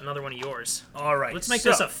to another one of yours? All right. Let's make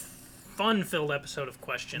this a fun-filled episode of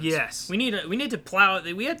questions. Yes. We need to plow it.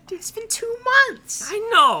 It's been 2 months. I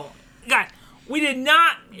know. God, we did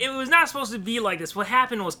not. It was not supposed to be like this. What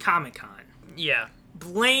happened was Comic-Con. Yeah.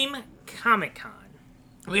 Blame Comic-Con.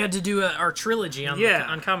 We had to do our trilogy on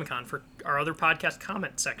on Comic-Con for our other podcast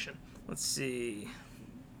comment section. Let's see.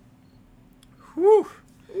 Whew.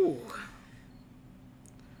 Ooh.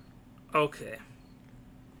 Okay.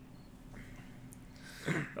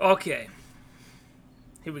 Okay.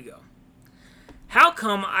 Here we go. How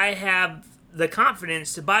come I have the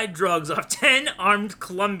confidence to buy drugs off 10 armed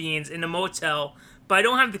Colombians in a motel, but I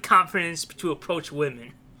don't have the confidence to approach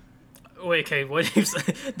women? Wait, okay, what?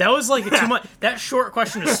 That was too much. That short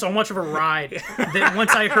question is so much of a ride that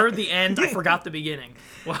once I heard the end, I forgot the beginning.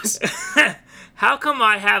 How come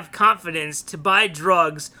I have confidence to buy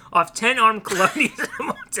drugs off 10 armed Colombians in a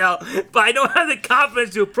motel, but I don't have the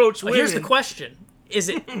confidence to approach women? Here's the question: is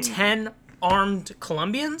it 10 armed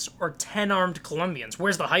Colombians or 10 armed Colombians?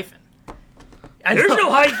 Where's the hyphen? There's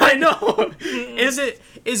no hyphen. I know. Is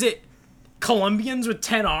it Colombians with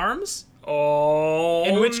 10 arms? Oh.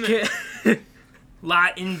 In which case,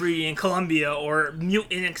 lot inbreeding in Colombia or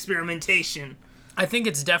mutant experimentation. I think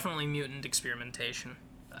it's definitely mutant experimentation.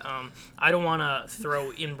 I don't want to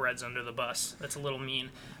throw inbreds under the bus. That's a little mean.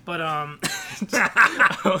 But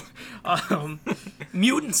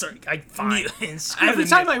mutants are fine. Mutants. Every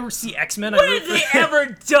time I see X-Men, What have they ever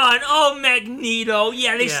done? Oh, Magneto.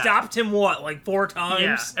 Yeah, they Yeah. stopped him, what, like 4 times?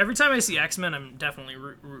 Yeah, every time I see X-Men, I'm definitely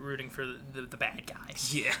rooting for the bad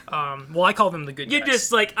guys. Yeah. Well, I call them the good You're guys.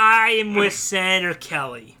 just like, I am with Senator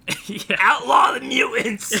Kelly. Yeah. Outlaw the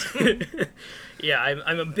mutants. Yeah,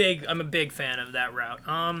 I'm a big fan of that route.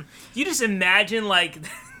 You just imagine, like,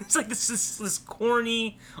 it's like this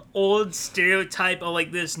corny old stereotype of,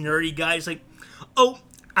 like, this nerdy guy. He's like, oh,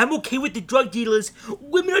 I'm okay with the drug dealers.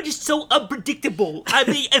 Women are just so unpredictable. I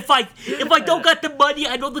mean, if I don't got the money,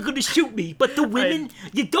 I know they're gonna shoot me. But the women,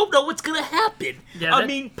 you don't know what's gonna happen. Yeah, I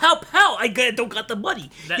mean, pow pow. Don't got the money.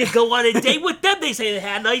 That- You go on a date with them. They say they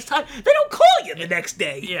had a nice time. They don't call you the next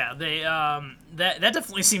day. Yeah, they that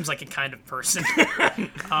definitely seems like a kind of person.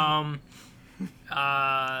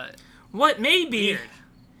 What? Maybe Weird.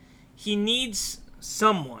 he needs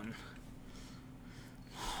someone.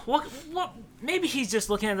 What? Maybe he's just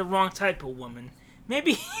looking at the wrong type of woman.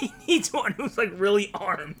 Maybe he needs one who's like really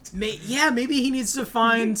armed. Maybe he needs to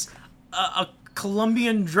find a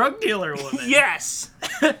Colombian drug dealer woman. Yes,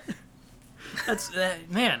 That's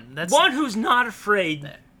man. That's one who's not afraid.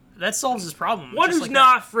 that solves his problem. One just who's like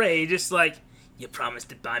not afraid. Just like, you promised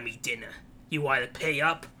to buy me dinner. You either pay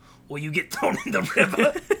up or you get thrown in the river.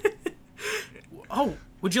 that. Oh,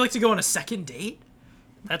 would you like to go on a second date?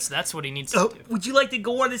 That's what he needs to do. Would you like to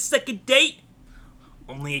go on a second date?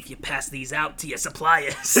 Only if you pass these out to your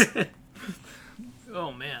suppliers.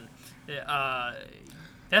 Oh man,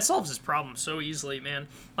 that solves his problem so easily, man.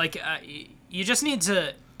 Like, you just need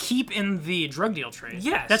to keep in the drug deal trade.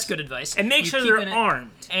 Yes. That's good advice. And make You sure keep they're in it,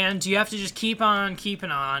 armed. and you have to just keep on keeping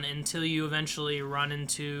on until you eventually run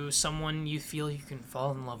into someone you feel you can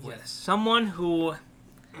fall in love with. Someone who...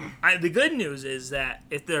 the good news is that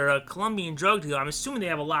if they're a Colombian drug dealer, I'm assuming they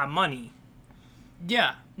have a lot of money.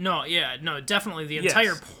 Yeah. No, definitely. The Yes.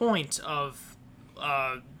 entire point of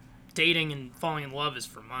dating and falling in love is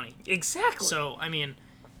for money. Exactly. So, I mean,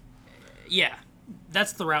 yeah,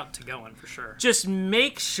 that's the route to go in for sure. Just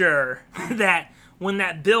make sure that when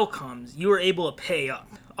that bill comes, you are able to pay up.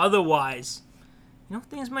 Otherwise,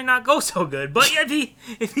 things might not go so good. But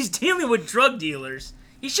if he's dealing with drug dealers,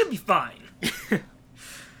 he should be fine.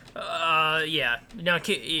 Yeah. No,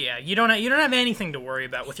 yeah, you don't have anything to worry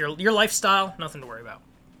about with your lifestyle. Nothing to worry about.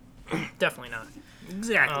 Definitely not.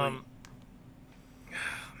 Exactly.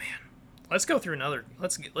 Let's go through another.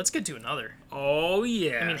 Let's get to another. Oh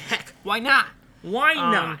yeah. I mean, heck, why not? Why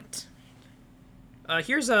not?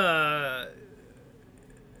 Here's a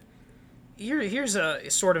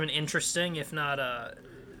sort of an interesting, if not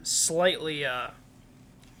slightly.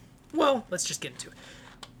 Well, let's just get into it.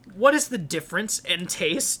 What is the difference in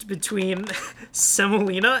taste between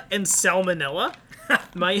semolina and salmonella?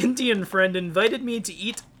 My Indian friend invited me to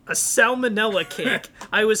eat a salmonella cake.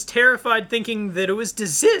 I was terrified thinking that it was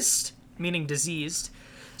diseased, meaning diseased,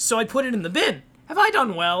 so I put it in the bin. Have I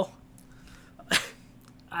done well?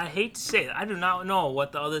 I hate to say it, I do not know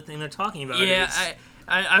what the other thing they're talking about Yeah, is.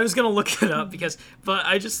 I was gonna look it up but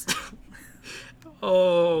I just...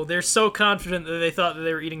 Oh, they're so confident that they thought that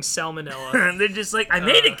they were eating salmonella. They're just like, I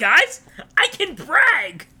made it, guys! I can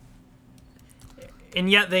brag! And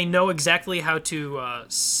yet they know exactly how to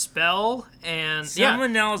spell and...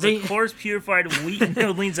 Salmonella is they- a coarse purified wheat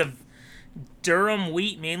noodlings of durum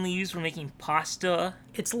wheat, mainly used for making pasta.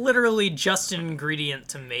 It's literally just an ingredient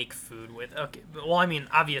to make food with. Okay, well, I mean,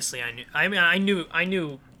 obviously I knew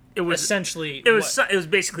It was essentially... it was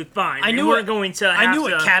basically fine. I knew we're going to. I knew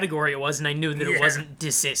have what to- category it was, and I knew that it Yeah. wasn't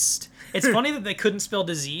desist. It's funny that they couldn't spell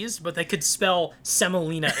disease, but they could spell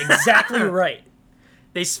semolina exactly right.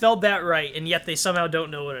 They spelled that right, and yet they somehow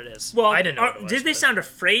don't know what it is. Well, I didn't know what it was, did they but- sound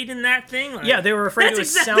afraid in that thing? Like, Yeah, they were afraid it that's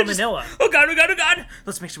was exactly just- salmonella. oh god! Oh god! Oh god!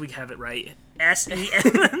 Let's make sure we have it right. S-E-N.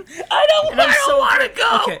 I don't I'm so- want to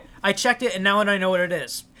go. Okay, I checked it, and now I know what it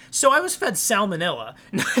is. So I was fed salmonella.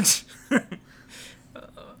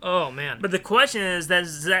 Oh, man. But the question is,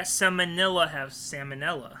 does that salmonella have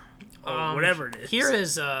salmonella? Or whatever it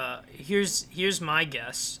is. Here's my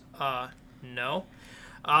guess. No.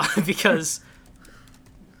 Because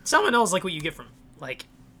salmonella is like what you get from, like,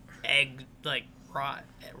 egg, like, raw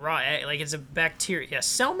egg. Like, it's a bacteria. Yeah,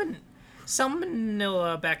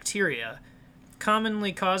 salmonella bacteria,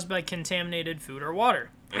 commonly caused by contaminated food or water.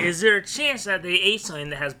 Is there a chance that they ate something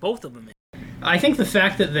that has both of them in it? I think the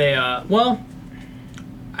fact that they, I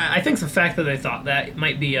think the fact that they thought that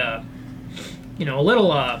might be, a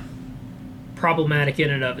little, problematic in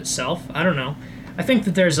and of itself. I don't know. I think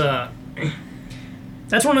that there's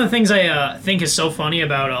that's one of the things I think is so funny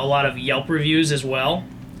about a lot of Yelp reviews as well,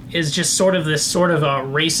 is just sort of this sort of a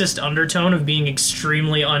racist undertone of being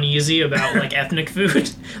extremely uneasy about, like, ethnic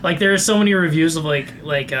food. Like, there are so many reviews of, like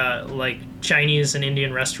Chinese and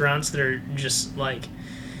Indian restaurants that are just, like,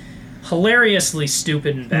 hilariously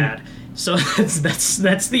stupid and bad. So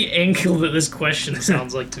that's the angle that this question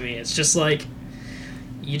sounds like to me. It's just like,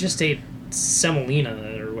 you just ate semolina,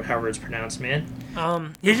 or however it's pronounced, man.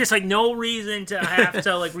 There's just like no reason to have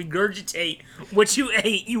to like regurgitate what you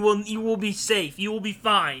ate. You will be safe. You will be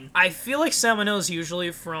fine. I feel like salmonella is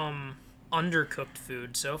usually from undercooked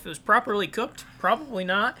food, so if it was properly cooked, probably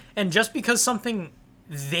not. And just because something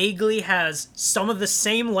vaguely has some of the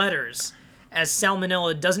same letters as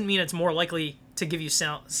salmonella doesn't mean it's more likely to give you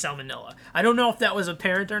salmonella. I don't know if that was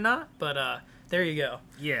apparent or not, but there you go.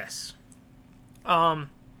 Yes.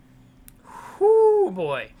 Whoo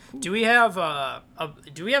boy. Do we have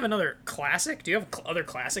another classic? Do you have other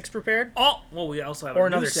classics prepared? Oh, well, we also have Or a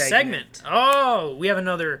new another segment? Oh, we have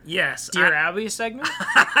another Yes. Dear Abby segment?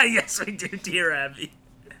 Yes, we do, Dear Abby.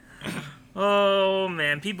 Oh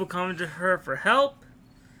man, people come to her for help.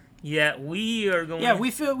 Yet we are going. Yeah,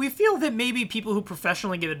 we feel that maybe people who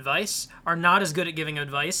professionally give advice are not as good at giving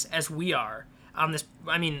advice as we are on this.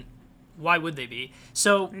 I mean, why would they be?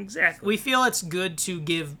 So Exactly. we feel it's good to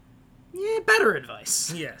give better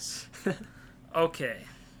advice. Yes. Okay.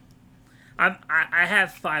 I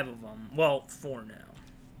have 5 of them. Well, 4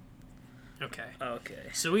 now. Okay. Okay.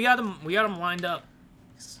 So we got them. We got them lined up.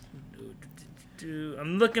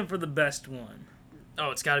 I'm looking for the best one.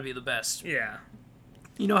 Oh, it's got to be the best. Yeah.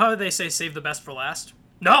 You know how they say save the best for last?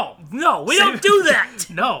 No, No, we don't do that.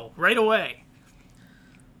 no, right away.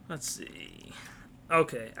 Let's see.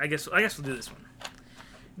 Okay, I guess we'll do this one.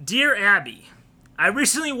 Dear Abby, I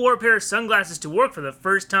recently wore a pair of sunglasses to work for the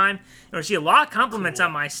first time and received a lot of compliments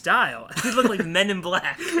on my style. They look like Men in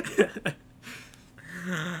Black.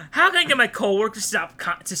 How can I get my coworkers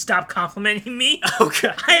to stop complimenting me?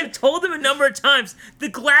 Okay. I have told them a number of times the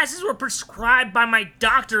glasses were prescribed by my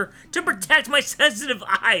doctor to protect my sensitive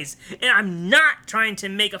eyes, and I'm not trying to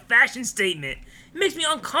make a fashion statement. It makes me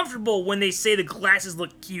uncomfortable when they say the glasses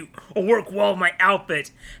look cute or work well with my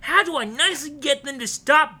outfit. How do I nicely get them to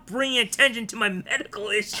stop bringing attention to my medical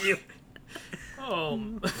issue?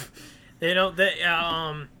 Oh, they don't.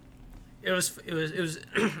 It was.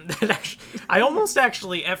 I almost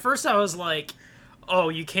actually. At first, I was like, "Oh,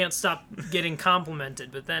 you can't stop getting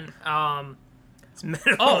complimented," but then, It's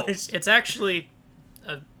medical oh, issue. it's actually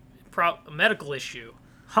a medical issue,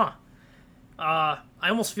 huh? I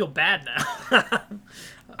almost feel bad now.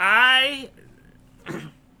 I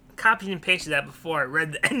copied and pasted that before I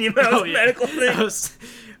read any of those medical things.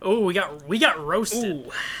 We got roasted.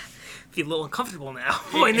 Ooh, feel a little uncomfortable now.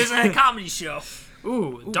 Boy, this is a comedy show.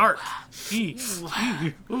 Ooh, dark.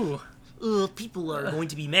 Ooh. People are going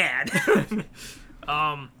to be mad.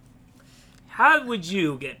 How would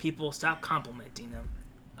you get people to stop complimenting them?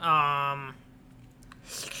 How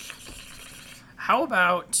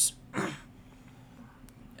about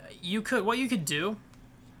what you could do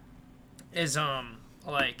is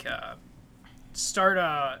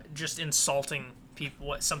start just insulting people.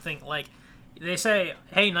 What something like they say,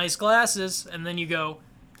 "Hey, nice glasses," and then you go,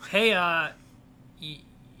 "Hey,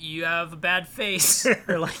 you have a bad face,"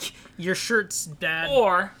 or like your shirt's bad.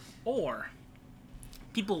 Or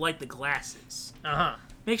people like the glasses. Uh-huh.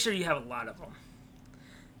 Make sure you have a lot of them.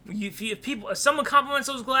 If someone compliments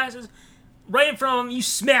those glasses, right in front of them, you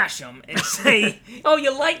smash them and say, "Oh,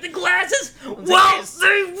 you like the glasses? Well,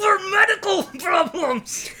 they were medical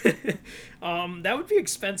problems. That would be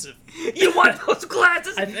expensive. You want those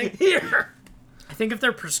glasses? I think- Here." I think if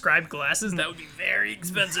they're prescribed glasses, that would be very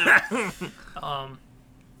expensive.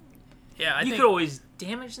 Yeah, I You think. could always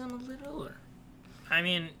damage them a little. Or... I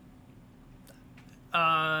mean,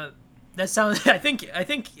 that sounds. I think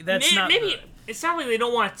that's not. Maybe it sounds like they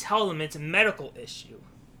don't want to tell them it's a medical issue.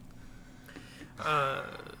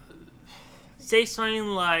 Say something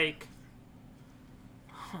like,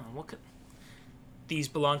 "What could? These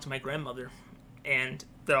belong to my grandmother, and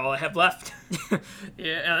they're all I have left."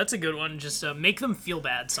 Yeah, that's a good one. Just make them feel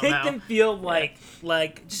bad somehow. Make them feel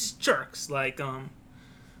like just jerks.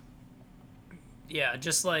 Yeah,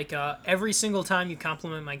 just like every single time you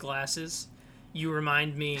compliment my glasses, you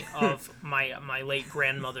remind me of my late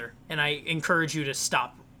grandmother, and I encourage you to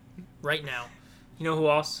stop right now. You know who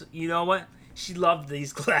else? You know what? She loved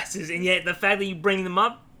these glasses, and yet the fact that you bring them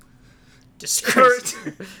up Disgrace.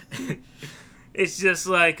 it's just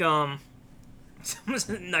like someone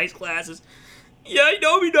said nice glasses. Yeah, I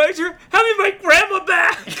know, it'd be nicer having my grandma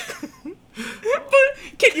back.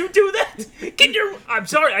 But can you do that? I'm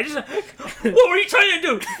sorry, what were you trying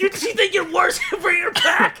to do? You think you're worse than bringing her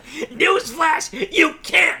back? Newsflash, you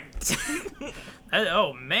can't.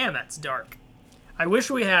 Oh man, that's dark. I wish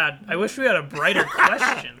we had a brighter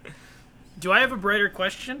question. Do I have a brighter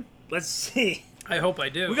question? Let's see. I hope I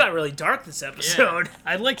do. We got really dark this episode. Yeah.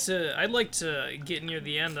 I'd like to get near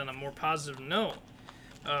the end on a more positive note.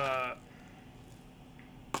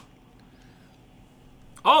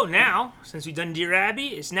 Now, since we've done Dear Abby,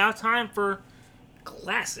 it's now time for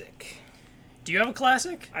classic. Do you have a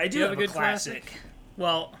classic? I do you have a good classic.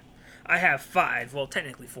 Well, I have 5. Well,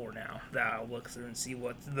 technically 4 now that I'll look through and see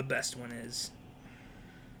what the best one is.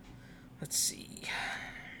 Let's see.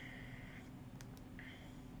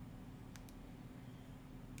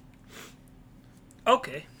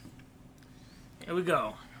 Okay. Here we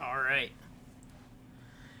go. All right.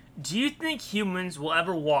 Do you think humans will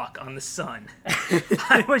ever walk on the sun?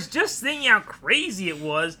 I was just thinking how crazy it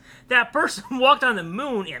was that person walked on the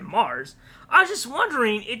moon and Mars. I was just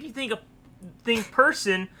wondering if you think a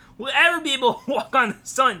person will ever be able to walk on the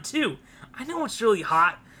sun too. I know it's really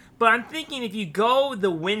hot, But I'm thinking if you go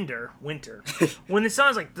the winter, when the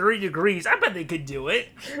sun's like 30 degrees, I bet they could do it.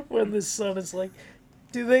 When the sun is like,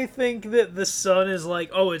 do they think that the sun is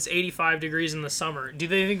like, oh, it's 85 degrees in the summer? Do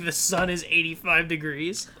they think the sun is 85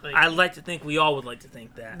 degrees? Like, I'd like to think we all would like to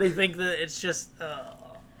think that. they think that it's just.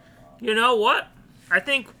 You know what? I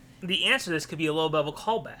think the answer to this could be a little bit of a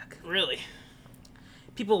callback. Really?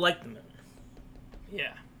 People like the moon.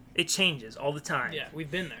 Yeah. It changes all the time. Yeah,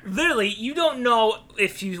 we've been there. Literally, you don't know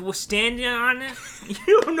if you were standing on it.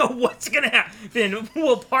 You don't know what's gonna happen.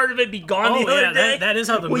 Will part of it be gone the other day? That is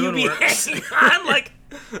how the Will you moon be works. hanging on like,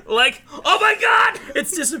 oh my god!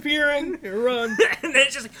 It's disappearing. Run. And then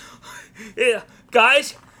it's just like, yeah,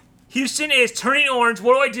 guys, Houston is turning orange.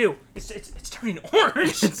 What do I do? It's turning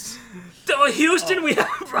orange. Houston, we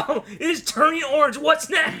have a problem. It is turning orange. What's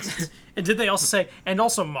next? And did they also say, and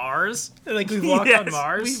also Mars? Like, we walked Yes, on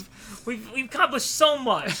Mars? We've accomplished so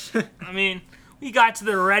much. I mean, we got to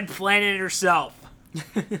the red planet herself.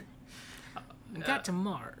 We got to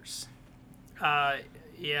Mars.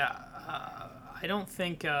 Yeah. I don't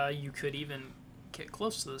think you could even get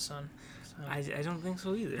close to the sun. So, I don't think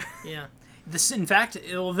so either. yeah. This, in fact,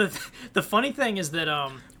 the funny thing is that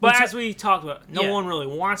But as we talked about, no Yeah. one really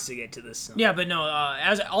wants to get to the sun. yeah, but no.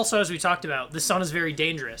 As we talked about, the sun is very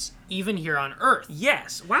dangerous, even here on Earth.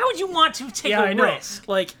 Yes. Why would you want to take Yeah, a I know. risk?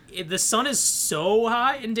 Like, the sun is so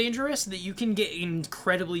high and dangerous that you can get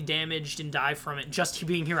incredibly damaged and die from it just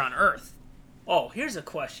being here on Earth. Oh, here's a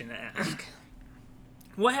question to ask.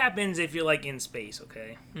 What happens if you're like in space,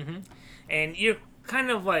 okay? Mm-hmm. And you're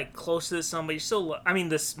kind of like close to the sun, but you're still,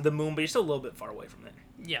 the moon, but you're still a little bit far away from it.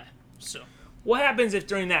 Yeah. So. What happens if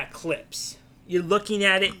during that eclipse you're looking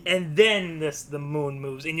at it and then the moon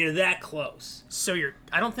moves and you're that close? So you're.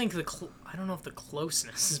 I don't think I don't know if the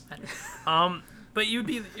closeness is better. But it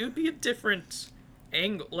would be a different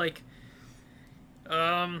angle. Like,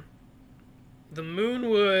 the moon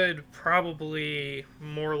would probably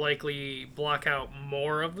more likely block out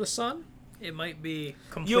more of the sun. It might be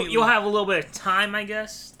completely. You'll have a little bit of time, I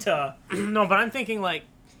guess, to No, but I'm thinking like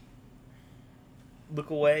look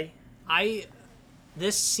away.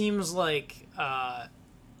 This seems like I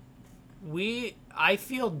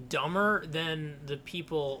feel dumber than the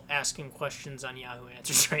people asking questions on Yahoo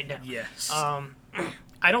Answers right now. Yes.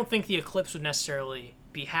 I don't think the eclipse would necessarily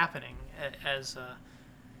be happening as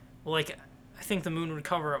like I think the moon would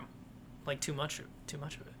cover like too much of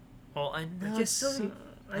it. Well, I know.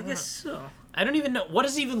 I guess so. I don't even know what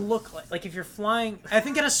does it even look like. Like if you're flying, I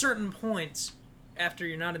think at a certain point after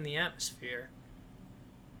you're not in the atmosphere.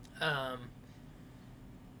 I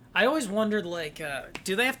always wondered like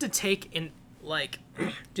do they have to take into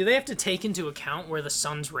account where the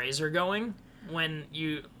sun's rays are going when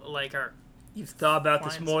you like are You've thought about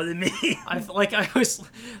this more than me.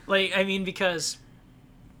 because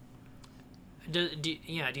do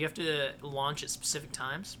you have to launch at specific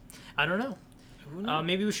times? I don't know.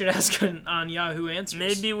 Maybe we should ask on Yahoo Answers.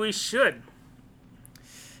 Maybe we should.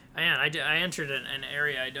 Man, I entered an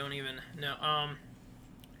area I don't even know.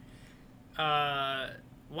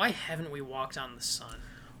 Why haven't we walked on the sun?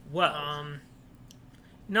 Well,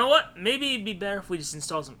 you know what? Maybe it'd be better if we just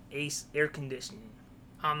installed some air conditioning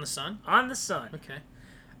On the sun? on the sun. Okay.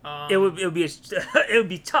 It would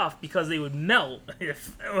be tough because they would melt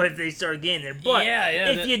if they started getting there. But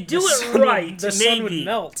if you do it right, the maybe sun would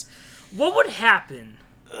melt. What would happen?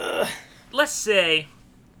 Let's say,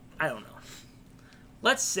 I don't know.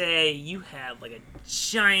 Let's say you had like a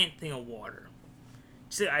giant thing of water.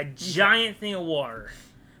 Say a giant thing of water,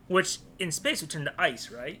 which in space would turn to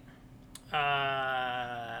ice, right?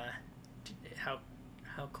 How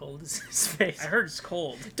cold is space? I heard it's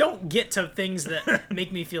cold. Don't get to things that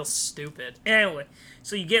make me feel stupid. Anyway,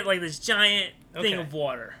 so you get like this giant thing Okay. of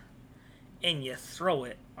water, and you throw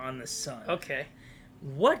it on the sun. Okay.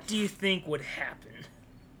 What do you think would happen?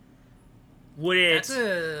 Would That's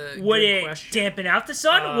a would good it question. dampen out the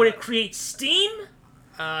sun? Would it create steam?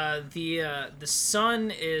 The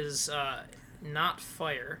sun is not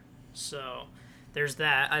fire, so there's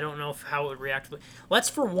that. I don't know how it would react. Let's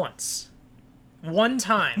for one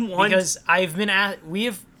time, because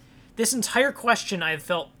this entire question I've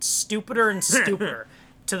felt stupider and stupider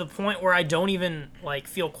to the point where I don't even like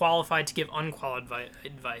feel qualified to give unqualified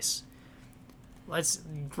advice. Let's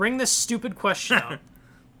bring this stupid question up.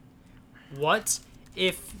 What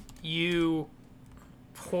if you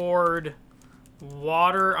poured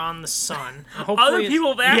water on the sun? Other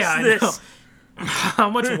people have asked this. I know. How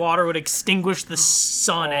much water would extinguish the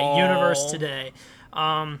sun at Universe Today?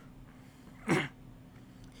 My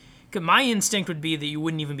instinct would be that you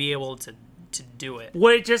wouldn't even be able to do it.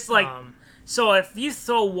 Would it just like So if you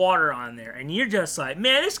throw water on there and you're just like,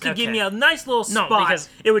 man, this could give Okay. me a nice little No, spot, because-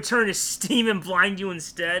 it would turn to steam and blind you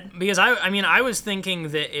instead. Because I was thinking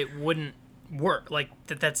that it wouldn't work. Like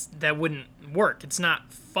that wouldn't work. It's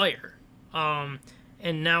not fire.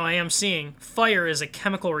 And now I am seeing fire is a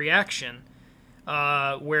chemical reaction,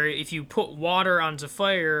 where if you put water onto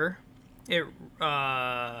fire, it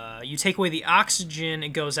you take away the oxygen, it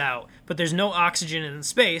goes out. But there's no oxygen in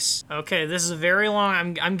space. Okay, this is a very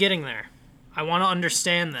long. I'm getting there. I want to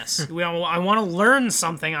understand this. I want to learn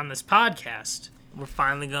something on this podcast. We're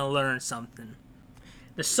finally going to learn something.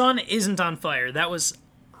 The sun isn't on fire.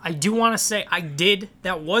 I do want to say,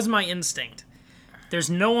 that was my instinct. There's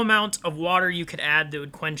no amount of water you could add that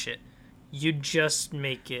would quench it. You'd just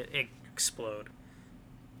make it explode.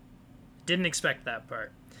 Didn't expect that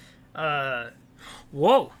part.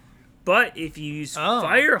 Whoa. But if you use Oh.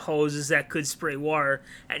 fire hoses that could spray water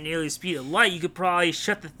at nearly the speed of light, you could probably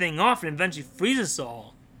shut the thing off and eventually freeze us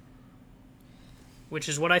all. Which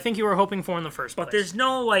is what I think you were hoping for in the first place. But there's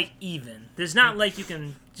no, like, even. There's not like you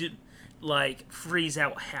can, freeze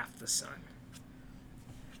out half the sun.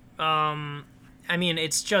 I mean,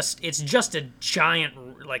 it's just a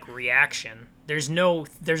giant, like, reaction. There's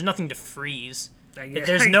nothing to freeze. I guess-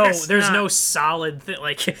 There's I no guess not. no solid thing.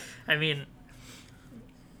 Like, I mean,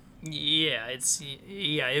 yeah,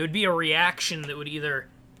 it would be a reaction that would either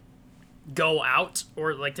go out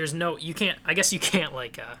or like there's no you can't. I guess you can't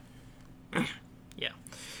like yeah.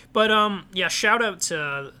 But yeah, shout out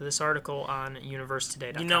to this article on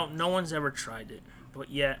universetoday.com. You know, no one's ever tried it, but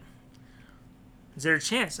yet, is there a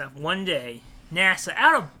chance that one day NASA,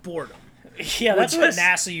 out of boredom, Yeah, that's We're what just-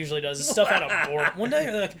 NASA usually does. Is stuff out of boredom. One day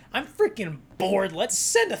they're like, I'm freaking bored. Let's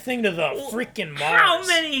send a thing to the freaking Mars. how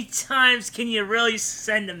many times can you really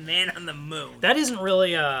send a man on the moon? That isn't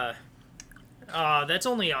really that's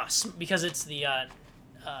only us because it's the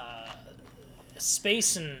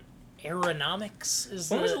space and aeronautics.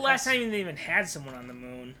 When was the last time they even had someone on the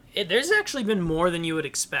moon? There's actually been more than you would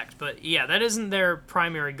expect, but yeah, that isn't their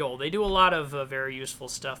primary goal. They do a lot of very useful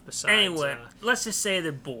stuff besides. Anyway, let's just say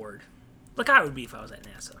they're bored. Like I would be if I was at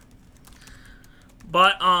NASA.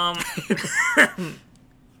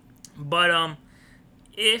 But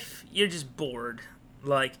if you're just bored,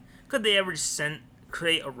 like, could they ever just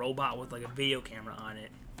create a robot with like a video camera on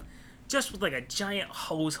it, just with like a giant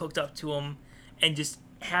hose hooked up to him, and just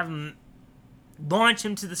have him launch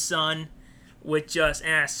him to the sun, with just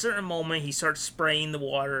and at a certain moment he starts spraying the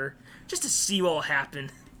water just to see what will happen.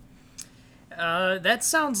 that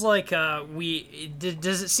sounds like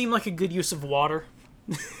does it seem like a good use of water?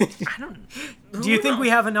 I don't. Do you think we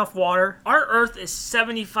have enough water? Our Earth is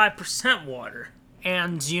 75% water.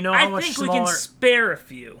 And do you know how I much think smaller? we can spare a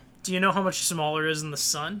few. Do you know how much smaller is in the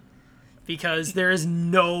sun? Because there is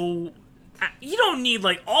no. You don't need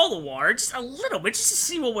like all the water, just a little bit, just to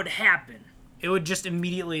see what would happen. It would just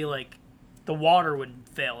immediately like the water would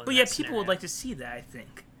fail. In But that yeah, people scenario. would like to see that. I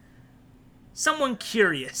think someone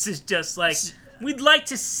curious is just like we'd like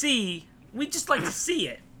to see. We'd just like to see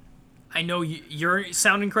it. I know you're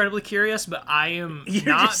sound incredibly curious, but I am You're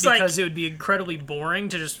not just like- because it would be incredibly boring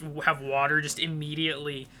to just have water just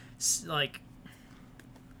immediately like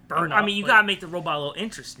burn up. I mean, you like, gotta make the robot a little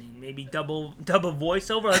interesting. Maybe double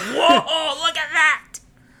voiceover, like whoa, look at that.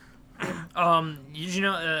 Did you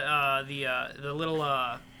know the little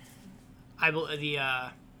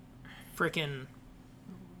frickin'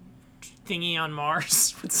 thingy on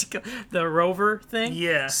Mars? What's it called? The rover thing?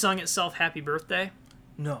 Yeah. Sung itself "Happy Birthday."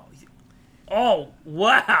 No. Oh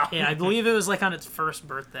wow. Yeah, I believe it was like on its first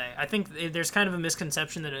birthday. I think there's kind of a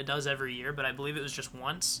misconception that it does every year, but I believe it was just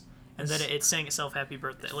once, and that it sang itself "Happy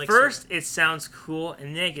Birthday." Like First, it sounds cool,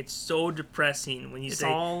 and then it gets so depressing when you say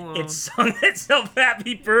all, it sung itself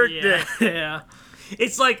 "Happy Birthday." yeah, yeah.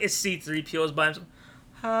 It's like it's C-3PO's by himself.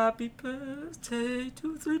 Happy birthday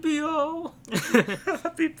to 3PO.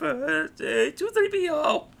 Happy birthday to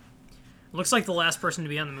 3PO. Looks like the last person to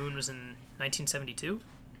be on the moon was in 1972.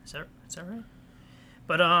 Is that right?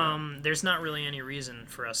 But there's not really any reason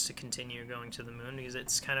for us to continue going to the moon because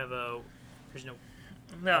it's kind of there's no.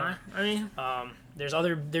 No, I mean,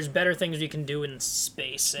 There's better things we can do in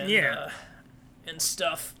space and Yeah. And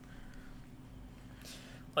stuff.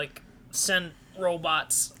 Like send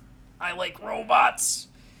robots. I like robots.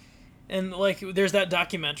 And like there's that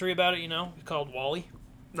documentary about it, called WALL-E.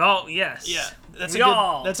 oh yes, That's We a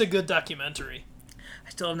all- good that's a good documentary. I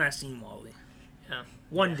still have not seen WALL-E. Yeah.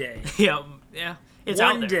 One day, Yeah. It's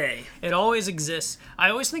out one there. day. It always exists. I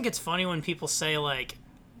always think it's funny when people say like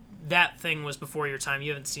that thing was before your time.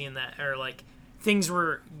 You haven't seen that, or like things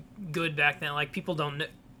were good back then. Like people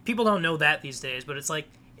don't know that these days. But it's like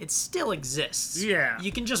it still exists. Yeah.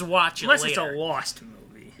 You can just watch it Unless later. it's a lost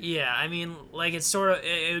movie. Yeah, I mean, like, it's sort of,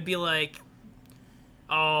 it would be like,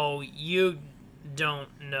 oh, you don't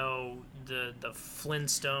know the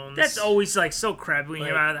Flintstones. That's always, like, so crappy when you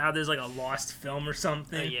hear Like- about how there's, like, a lost film or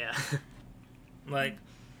something. Yeah. Like,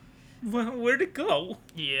 where'd it go?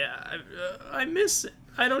 Yeah, I miss it.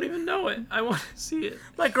 I don't even know it. I want to see it.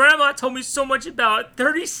 My grandma told me so much about it.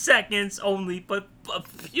 30 seconds only, but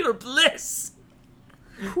pure bliss.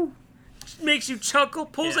 Makes you chuckle,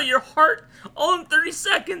 pulls Yeah. at your heart, all in 30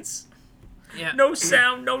 seconds. Yeah. No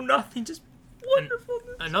sound, no nothing, just wonderful.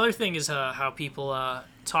 Another thing is how people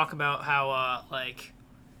talk about how like,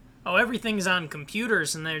 oh, everything's on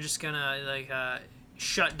computers and they're just gonna like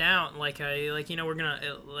shut down. Like you know, we're gonna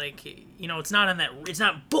like, you know, it's not on that. It's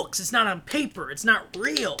not books. It's not on paper. It's not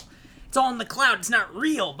real. It's all in the cloud. It's not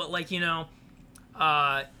real. But like, you know,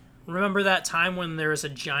 remember that time when there was a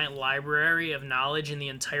giant library of knowledge and the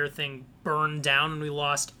entire thing burned down and we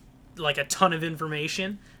lost like a ton of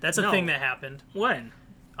information? That's a No. thing that happened When?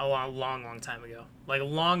 a long time ago. Like a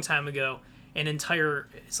long time ago, an entire,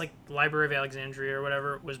 it's like Library of Alexandria or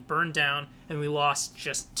whatever, was burned down and we lost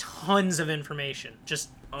just tons of information. Just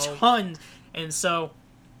tons. And so,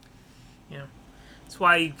 you know, That's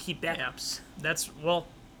why you keep yeah, backups. that's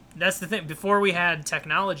the thing. Before we had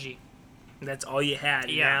technology, That's all you had.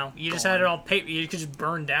 yeah, Now, you just gone. had it all paper. You could just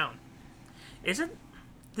burn down. Isn't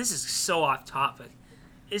this is so off topic?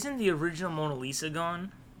 Isn't the original Mona Lisa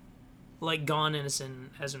gone? Like gone as in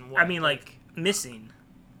what? I mean, like missing.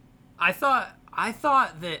 I thought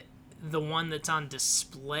that the one that's on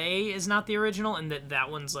display is not the original, and that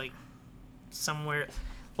one's like somewhere.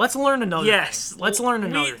 Let's learn another. Yes, thing. Let's learn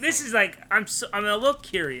another. This thing. is like I'm a little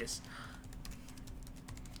curious.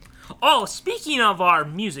 Oh, speaking of our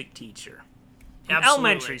music teacher, in Absolutely.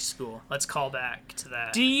 elementary school. Let's call back to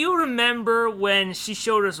that. Do you remember when she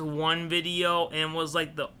showed us one video and was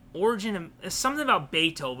like the origin of something about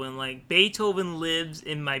Beethoven, like Beethoven lives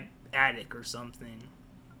in my attic or something?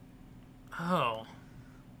 Oh,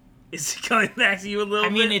 Is it coming back to you a little I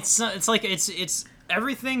bit? mean, it's like it's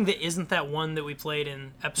everything that isn't that one that we played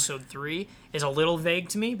in episode 3 is a little vague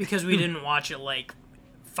to me because we didn't watch it like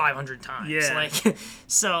 500 times. Yeah. Like,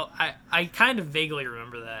 so I kind of vaguely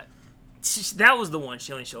remember that. That was the one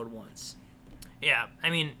she only showed once. Yeah, I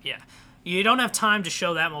mean, yeah. You don't have time to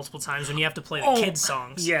show that multiple times when you have to play the kids'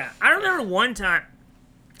 songs. Yeah, I remember one time,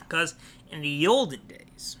 because in the olden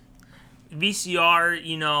days, VCR,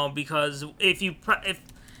 you know, because if you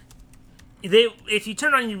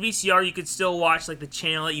turn on your VCR, you could still watch like the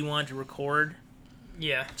channel that you wanted to record.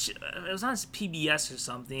 Yeah. It was on PBS or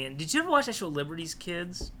something. And did you ever watch that show Liberty's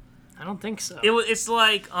Kids? I don't think so. It's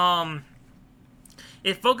like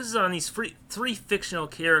it focuses on these three fictional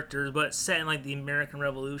characters, but it's set in like the American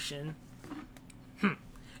Revolution.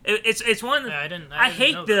 It's one of the, Yeah, I didn't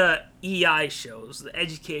hate know the EI shows, the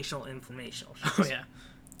educational informational shows. Oh, yeah.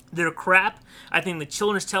 They're crap. I think the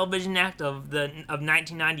Children's Television Act of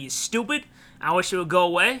 1990 is stupid. I wish it would go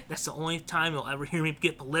away. That's the only time you'll ever hear me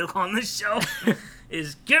get political on this show.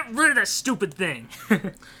 Is get rid of that stupid thing.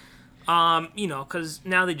 You know, because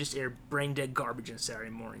now they just air brain dead garbage on Saturday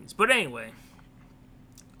mornings. But anyway,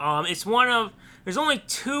 it's one of there's only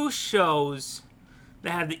 2 shows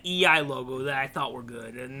that have the EI logo that I thought were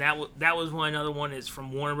good, and that was one. Another one is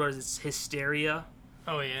from Warner Bros. It's Hysteria.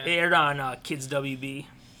 Oh, yeah. It aired on Kids WB.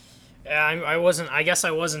 Yeah, I wasn't. I guess I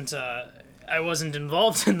wasn't. I wasn't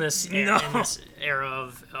involved in this in this era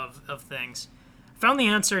of things. I found the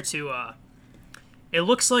answer to. It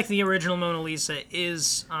looks like the original Mona Lisa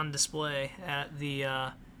is on display at the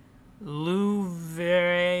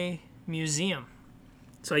Louvre Museum.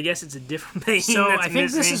 So I guess it's a different painting. So that's I think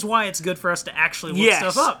this missing. is why it's good for us to actually look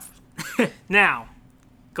Yes. stuff up. Now,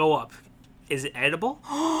 go up. Is it edible?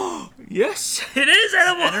 Yes, it is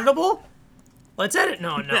edible. Editable? Let's edit.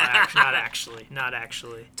 No, not actually. Not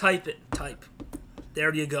actually. Type it. Type.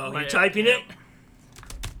 There you go. You're Wait, typing yeah. it.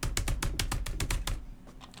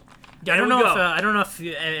 I don't There we know if go. I don't know if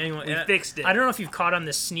anyone We fixed it. I don't know if you've caught on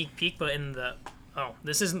this sneak peek, but in the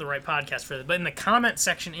this isn't the right podcast for this. But in the comment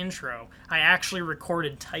section intro, I actually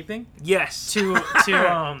recorded typing Yes. to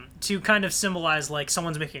kind of symbolize like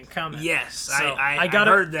someone's making a comment. Yes. So I got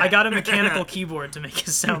heard that. I got a mechanical keyboard to make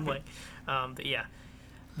it sound like. But yeah,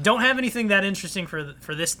 don't have anything that interesting for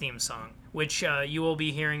this theme song, which you will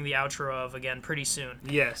be hearing the outro of again pretty soon.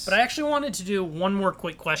 Yes. But I actually wanted to do one more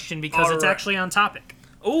quick question because it's Alright. actually on topic.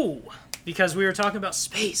 Ooh. Because we were talking about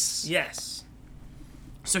space. Yes.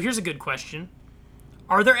 So here's a good question.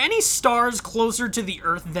 Are there any stars closer to the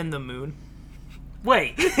Earth than the moon?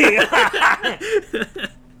 Wait.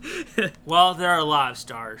 Well, there are a lot of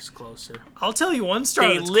stars closer. I'll tell you one star.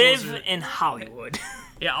 They that's live closer. in Hollywood.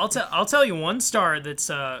 Yeah, I'll tell you one star that's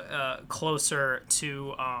closer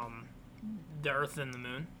to the Earth than the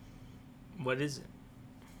Moon. What is it?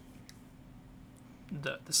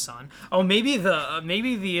 The sun. Oh, maybe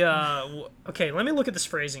the. Okay, let me look at this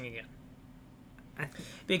phrasing again.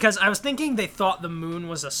 Because I was thinking they thought the moon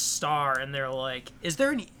was a star, and they're like, is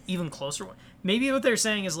there an even closer one? Maybe what they're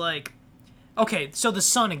saying is like, okay, so the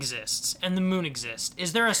sun exists and the moon exists.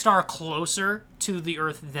 Is there a star closer to the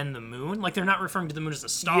Earth than the moon? Like, they're not referring to the moon as a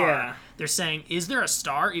star. Yeah. They're saying, is there a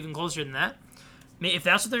star even closer than that? If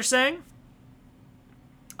that's what they're saying,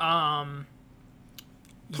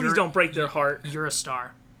 Please don't break their heart. you're a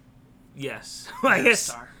star. Yes. You're I a guess.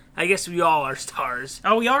 star. I guess we all are stars.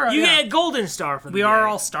 Oh, we are. You yeah. get a golden star for the We day. are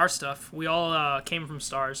all star stuff. We all came from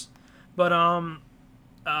stars. But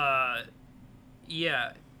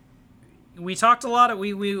yeah. We talked a lot.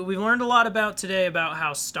 We learned a lot about today about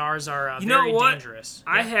how stars are very dangerous.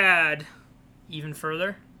 I had even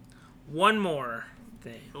further. one more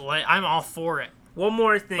thing. I'm all for it. One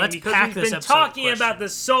more thing, Let's because pack we've this been episode with talking about the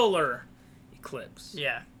solar eclipse.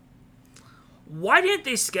 Yeah. Why didn't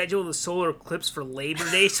they schedule the solar eclipse for Labor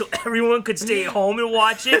Day so everyone could stay at home and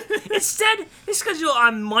watch it? Instead, they scheduled it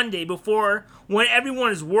on Monday before when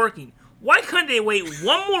everyone is working. Why couldn't they wait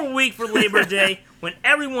one more week for Labor Day when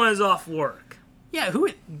everyone is off work? Yeah.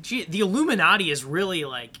 The Illuminati is really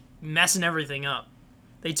like messing everything up.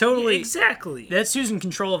 They totally. Exactly. That's who's in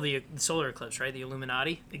control of the solar eclipse, right? The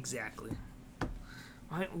Illuminati. Exactly.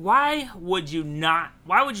 Why would you not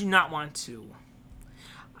want to?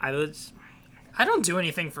 I don't do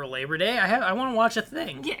anything for Labor Day. I want to watch a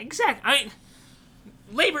thing. Yeah, exactly.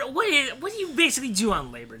 What do you basically do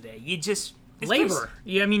on Labor Day? You just Labor.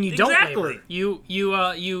 Yeah, I mean you don't Exactly. labor.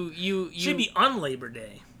 You should be on Labor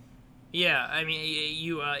Day. Yeah, I mean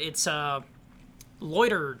it's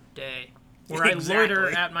loiter day where I Exactly. loiter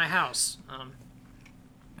at my house.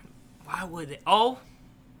 Why would they? Oh,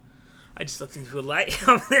 I just looked into a light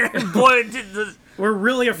up there, and boy, We're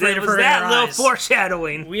really afraid there of was her that in our little eyes.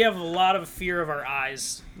 foreshadowing. We have a lot of fear of our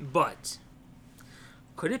eyes. But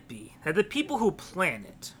could it be that the people who plan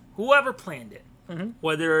it, whoever planned it,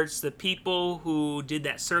 whether it's the people who did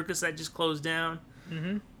that circus that just closed down,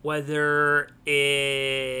 whether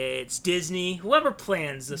it's Disney, whoever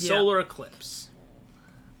plans the solar eclipse,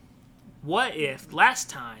 what if last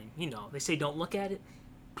time, they say don't look at it,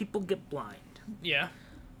 people get blind? Yeah.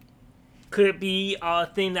 Could it be a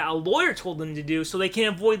thing that a lawyer told them to do so they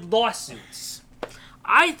can avoid lawsuits?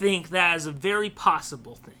 I think that is a very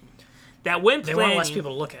possible thing. That when They planning, want less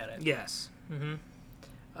people to look at it. yes.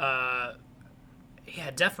 Yeah,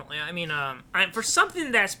 definitely. I mean, For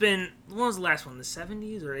something that's been, when was the last one? The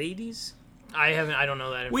 70s or 80s? I don't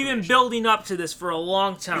know that. We've been information. building up to this for a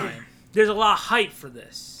long time. There's a lot of hype for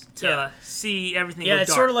this to Yeah. see everything. Yeah, go it's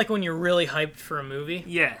dark. sort of like when you're really hyped for a movie.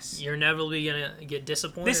 yes. You're never really gonna get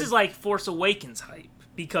disappointed. This is like Force Awakens hype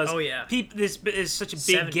because Oh, yeah. this is such a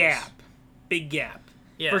big 70s. big gap.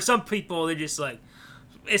 Yeah. For some people, they're just like,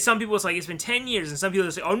 some people it's like it's been 10 years, and some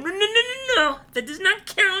people say, oh no, that does not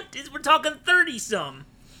count. We're talking 30 some.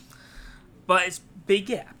 But it's big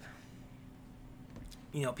gap.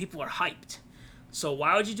 People are hyped. So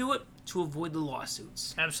why would you do it? To avoid the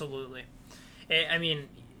lawsuits. Absolutely. I mean,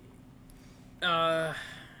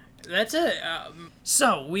 that's it.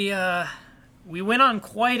 So we went on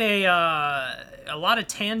quite a lot of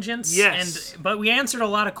tangents. Yes. But we answered a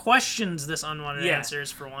lot of questions. This unwanted Yeah.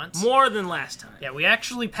 answers for once. More than last time. Yeah, we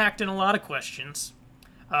actually packed in a lot of questions.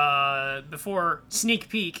 Before sneak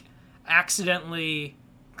peek, accidentally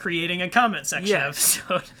creating a comment section Yes.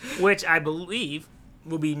 episode. Which I believe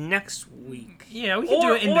will be next week. Yeah, we can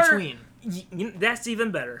do it in between. That's even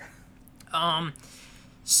better.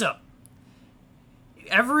 So,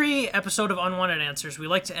 every episode of Unwanted Answers, we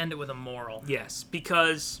like to end it with a moral. Yes,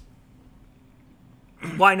 because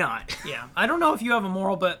why not? Yeah, I don't know if you have a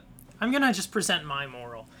moral, but I'm going to just present my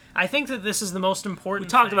moral. I think that this is the most important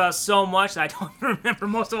We talked thing. about so much that I don't remember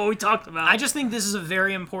most of what we talked about. I just think this is a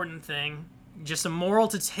very important thing. Just a moral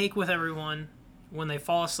to take with everyone when they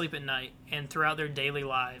fall asleep at night and throughout their daily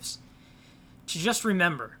lives. To just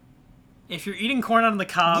remember, if you're eating corn on the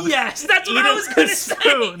cob, Yes, that's eat what I it was with going a to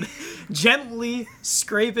spoon. say. Gently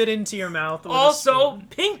scrape it into your mouth with a Also, spoon.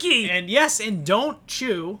 pinky. And yes, and don't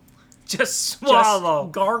chew. just Just swallow.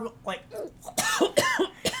 gargle, like,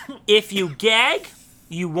 If you gag,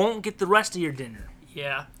 you won't get the rest of your dinner.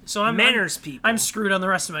 yeah. So I'm Manners, people. I'm screwed on the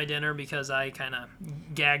rest of my dinner because I kind of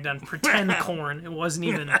gagged on pretend corn. It wasn't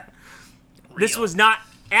even. This was not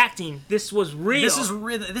acting. This was real.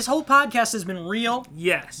 This whole podcast has been real,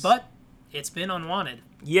 yes, but it's been unwanted.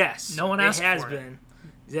 Yes. No one it asked has for it. been.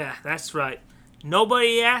 Yeah, that's right.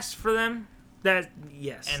 Nobody asked for them.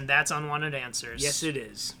 Yes. And that's Unwanted Answers. yes, it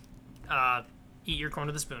is. Eat your corn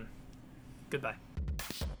with a spoon. Goodbye.